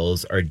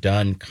lapels, are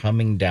done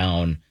coming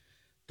down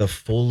the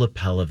full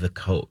lapel of the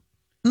coat.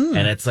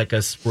 And it's like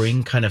a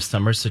spring kind of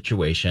summer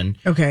situation.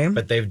 Okay.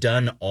 But they've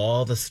done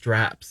all the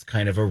straps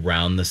kind of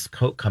around this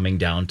coat coming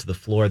down to the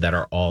floor that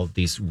are all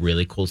these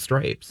really cool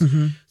stripes.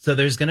 So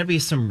there's going to be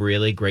some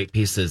really great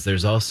pieces.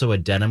 There's also a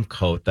denim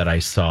coat that I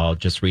saw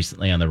just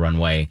recently on the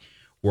runway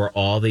where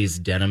all these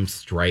denim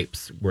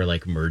stripes were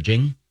like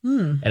merging.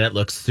 And it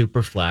looks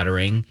super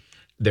flattering.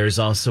 There's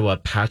also a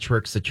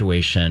patchwork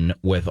situation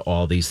with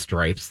all these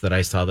stripes that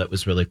I saw that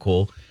was really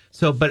cool.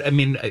 So, but I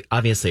mean,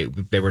 obviously,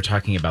 they were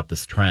talking about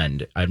this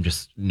trend. I'm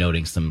just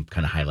noting some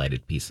kind of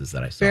highlighted pieces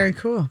that I saw. Very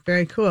cool.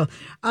 Very cool.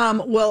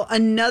 Well,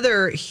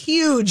 another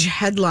huge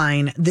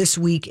headline this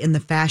week in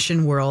the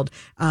fashion world.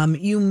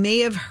 You may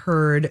have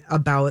heard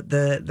about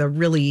the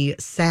really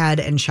sad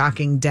and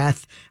shocking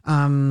death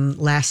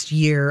last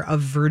year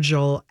of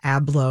Virgil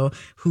Abloh,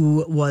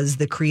 who was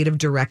the creative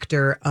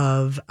director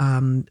of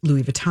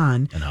Louis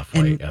Vuitton.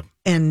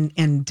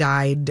 And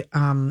died.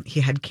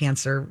 He had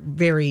cancer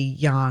very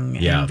young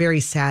and very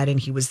sad. And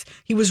he was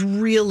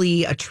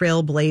really a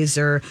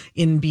trailblazer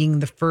in being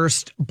the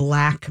first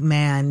Black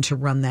man to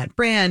run that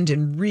brand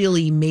and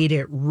really made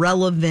it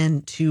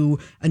relevant to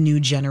a new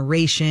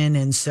generation.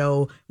 And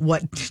so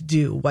what to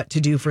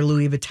do for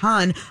Louis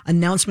Vuitton.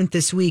 Announcement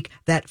this week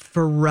that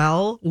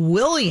Pharrell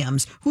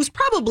Williams, who's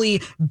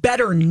probably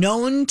better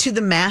known to the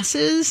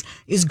masses,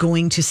 is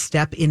going to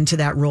step into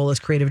that role as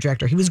creative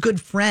director. He was good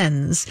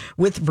friends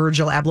with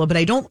Virgil Abloh, but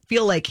I don't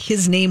feel like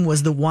his name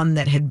was the one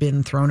that had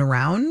been thrown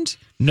around.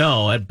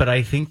 No, but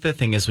I think the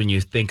thing is when you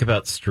think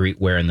about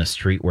streetwear and the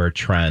streetwear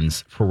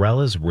trends,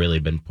 Pharrell has really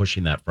been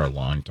pushing that for a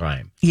long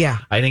time. Yeah.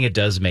 I think it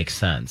does make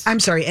sense. I'm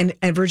sorry. And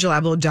Virgil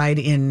Abloh died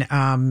in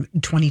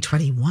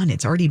 2021.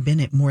 It's already been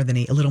a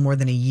little more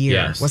than a year.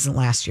 Yes. It wasn't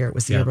last year. It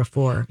was the year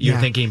before. You're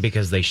thinking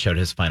because they showed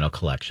his final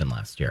collection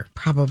last year.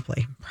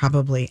 Probably.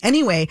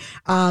 Anyway,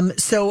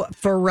 so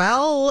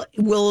Pharrell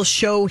will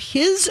show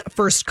his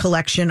first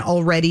collection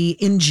already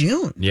in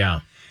June. Yeah.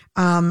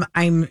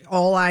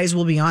 All eyes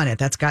will be on it.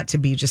 That's got to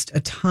be just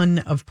a ton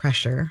of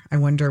pressure. I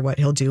wonder what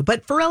he'll do.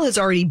 But Pharrell has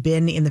already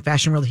been in the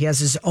fashion world. He has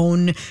his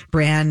own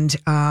brand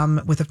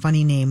with a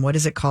funny name. What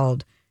is it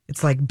called?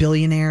 It's like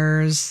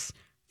Billionaires.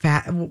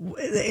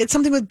 It's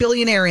something with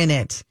billionaire in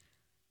it.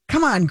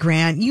 Come on,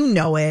 Grant. You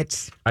know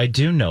it. I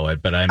do know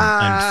it, but I'm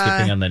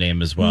skipping on the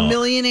name as well.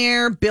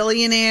 Millionaire,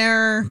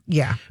 billionaire.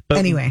 Yeah. But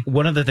anyway.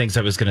 One of the things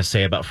I was going to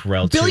say about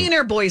Pharrell,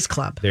 Billionaire Boys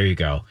Club. There you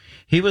go.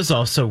 He was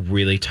also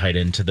really tied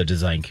into the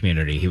design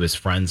community. He was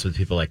friends with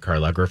people like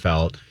Karl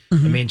Lagerfeld. I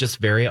mean, just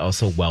very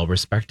also well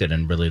respected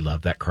and really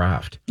loved that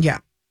craft. Yeah.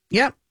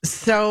 Yep.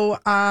 So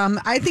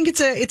I think it's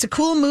a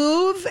cool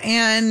move,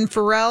 and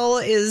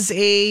Pharrell is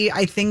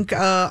I think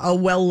a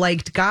well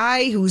liked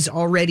guy who's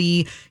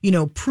already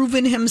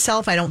proven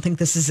himself. I don't think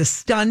this is a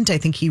stunt. I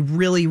think he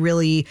really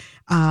really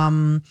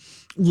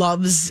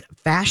loves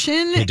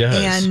fashion. He does.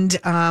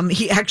 And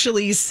he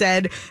actually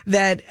said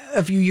that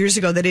a few years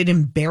ago that it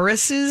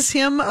embarrasses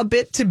him a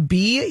bit to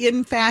be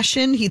in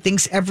fashion. He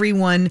thinks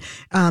everyone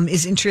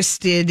is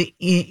interested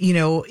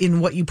in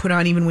what you put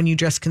on, even when you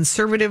dress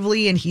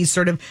conservatively, and he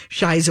sort of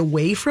shies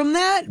away from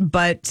that.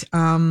 But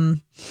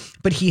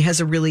he has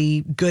a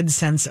really good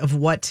sense of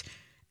what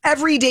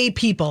everyday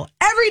people,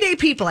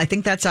 I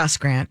think that's us,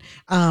 Grant,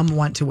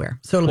 want to wear.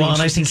 So it'll be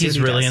interesting. And I think he's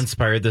really does.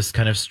 inspired this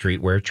kind of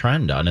streetwear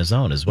trend on his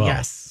own as well.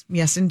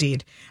 Yes,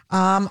 indeed.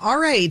 All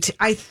right.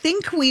 I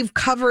think we've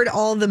covered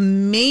all the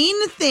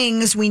main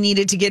things we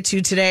needed to get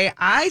to today.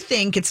 I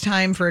think it's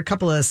time for a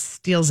couple of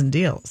steals and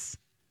deals.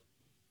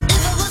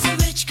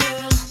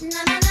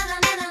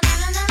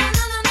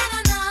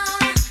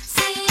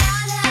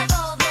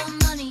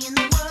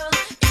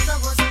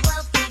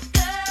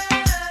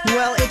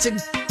 Well, it's a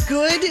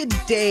good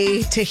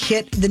day to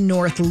hit the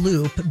North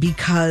Loop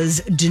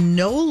because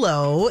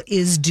Dinolo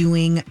is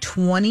doing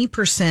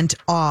 20%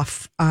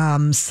 off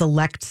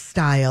select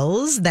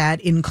styles. That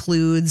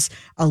includes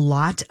a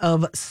lot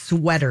of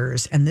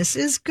sweaters. And this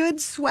is good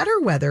sweater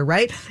weather,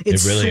 right?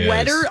 It's It really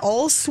sweater, is.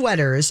 all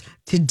sweaters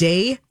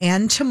today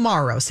and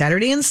tomorrow,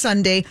 Saturday and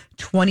Sunday,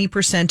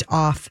 20%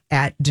 off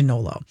at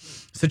Dinolo.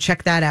 So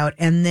check that out.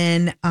 And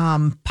then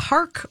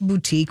Park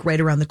Boutique, right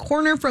around the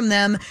corner from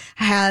them,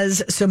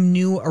 has some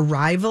new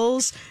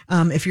arrivals.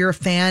 If you're a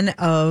fan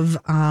of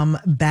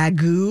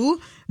Bagoo,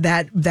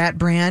 that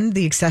brand,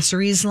 the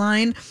accessories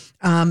line,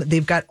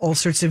 they've got all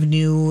sorts of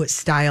new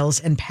styles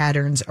and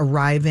patterns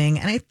arriving.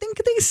 And I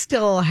think they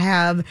still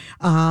have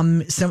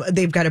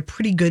they've got a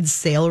pretty good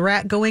sale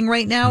rack going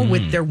right now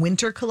with their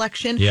winter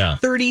collection. Yeah.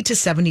 30 to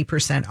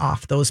 70%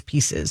 off those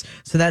pieces.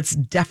 So that's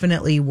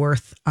definitely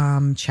worth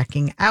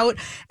checking out.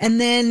 And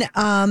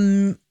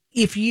then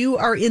if you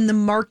are in the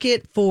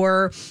market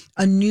for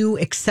a new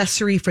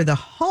accessory for the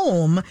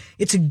home,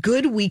 it's a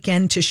good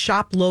weekend to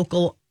shop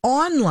local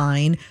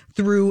online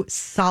through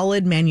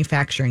Solid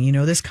Manufacturing. You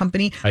know this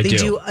company? I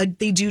do.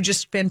 They do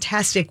just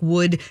fantastic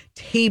wood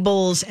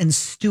tables and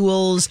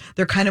stools.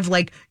 They're kind of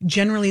like,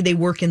 generally they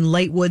work in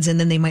light woods, and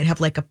then they might have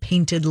like a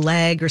painted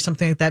leg or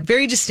something like that.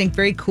 Very distinct,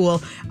 very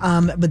cool.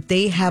 But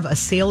they have a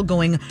sale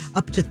going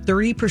up to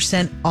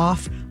 30%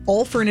 off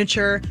all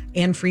furniture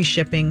and free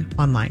shipping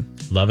online.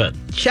 Love it.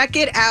 Check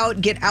it out.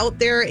 Get out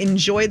there.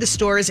 Enjoy the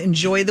stores.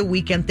 Enjoy the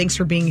weekend. Thanks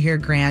for being here,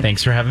 Grant.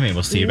 Thanks for having me.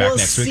 We'll see you back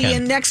next weekend. We'll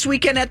see you next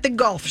weekend at the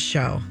golf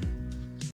show.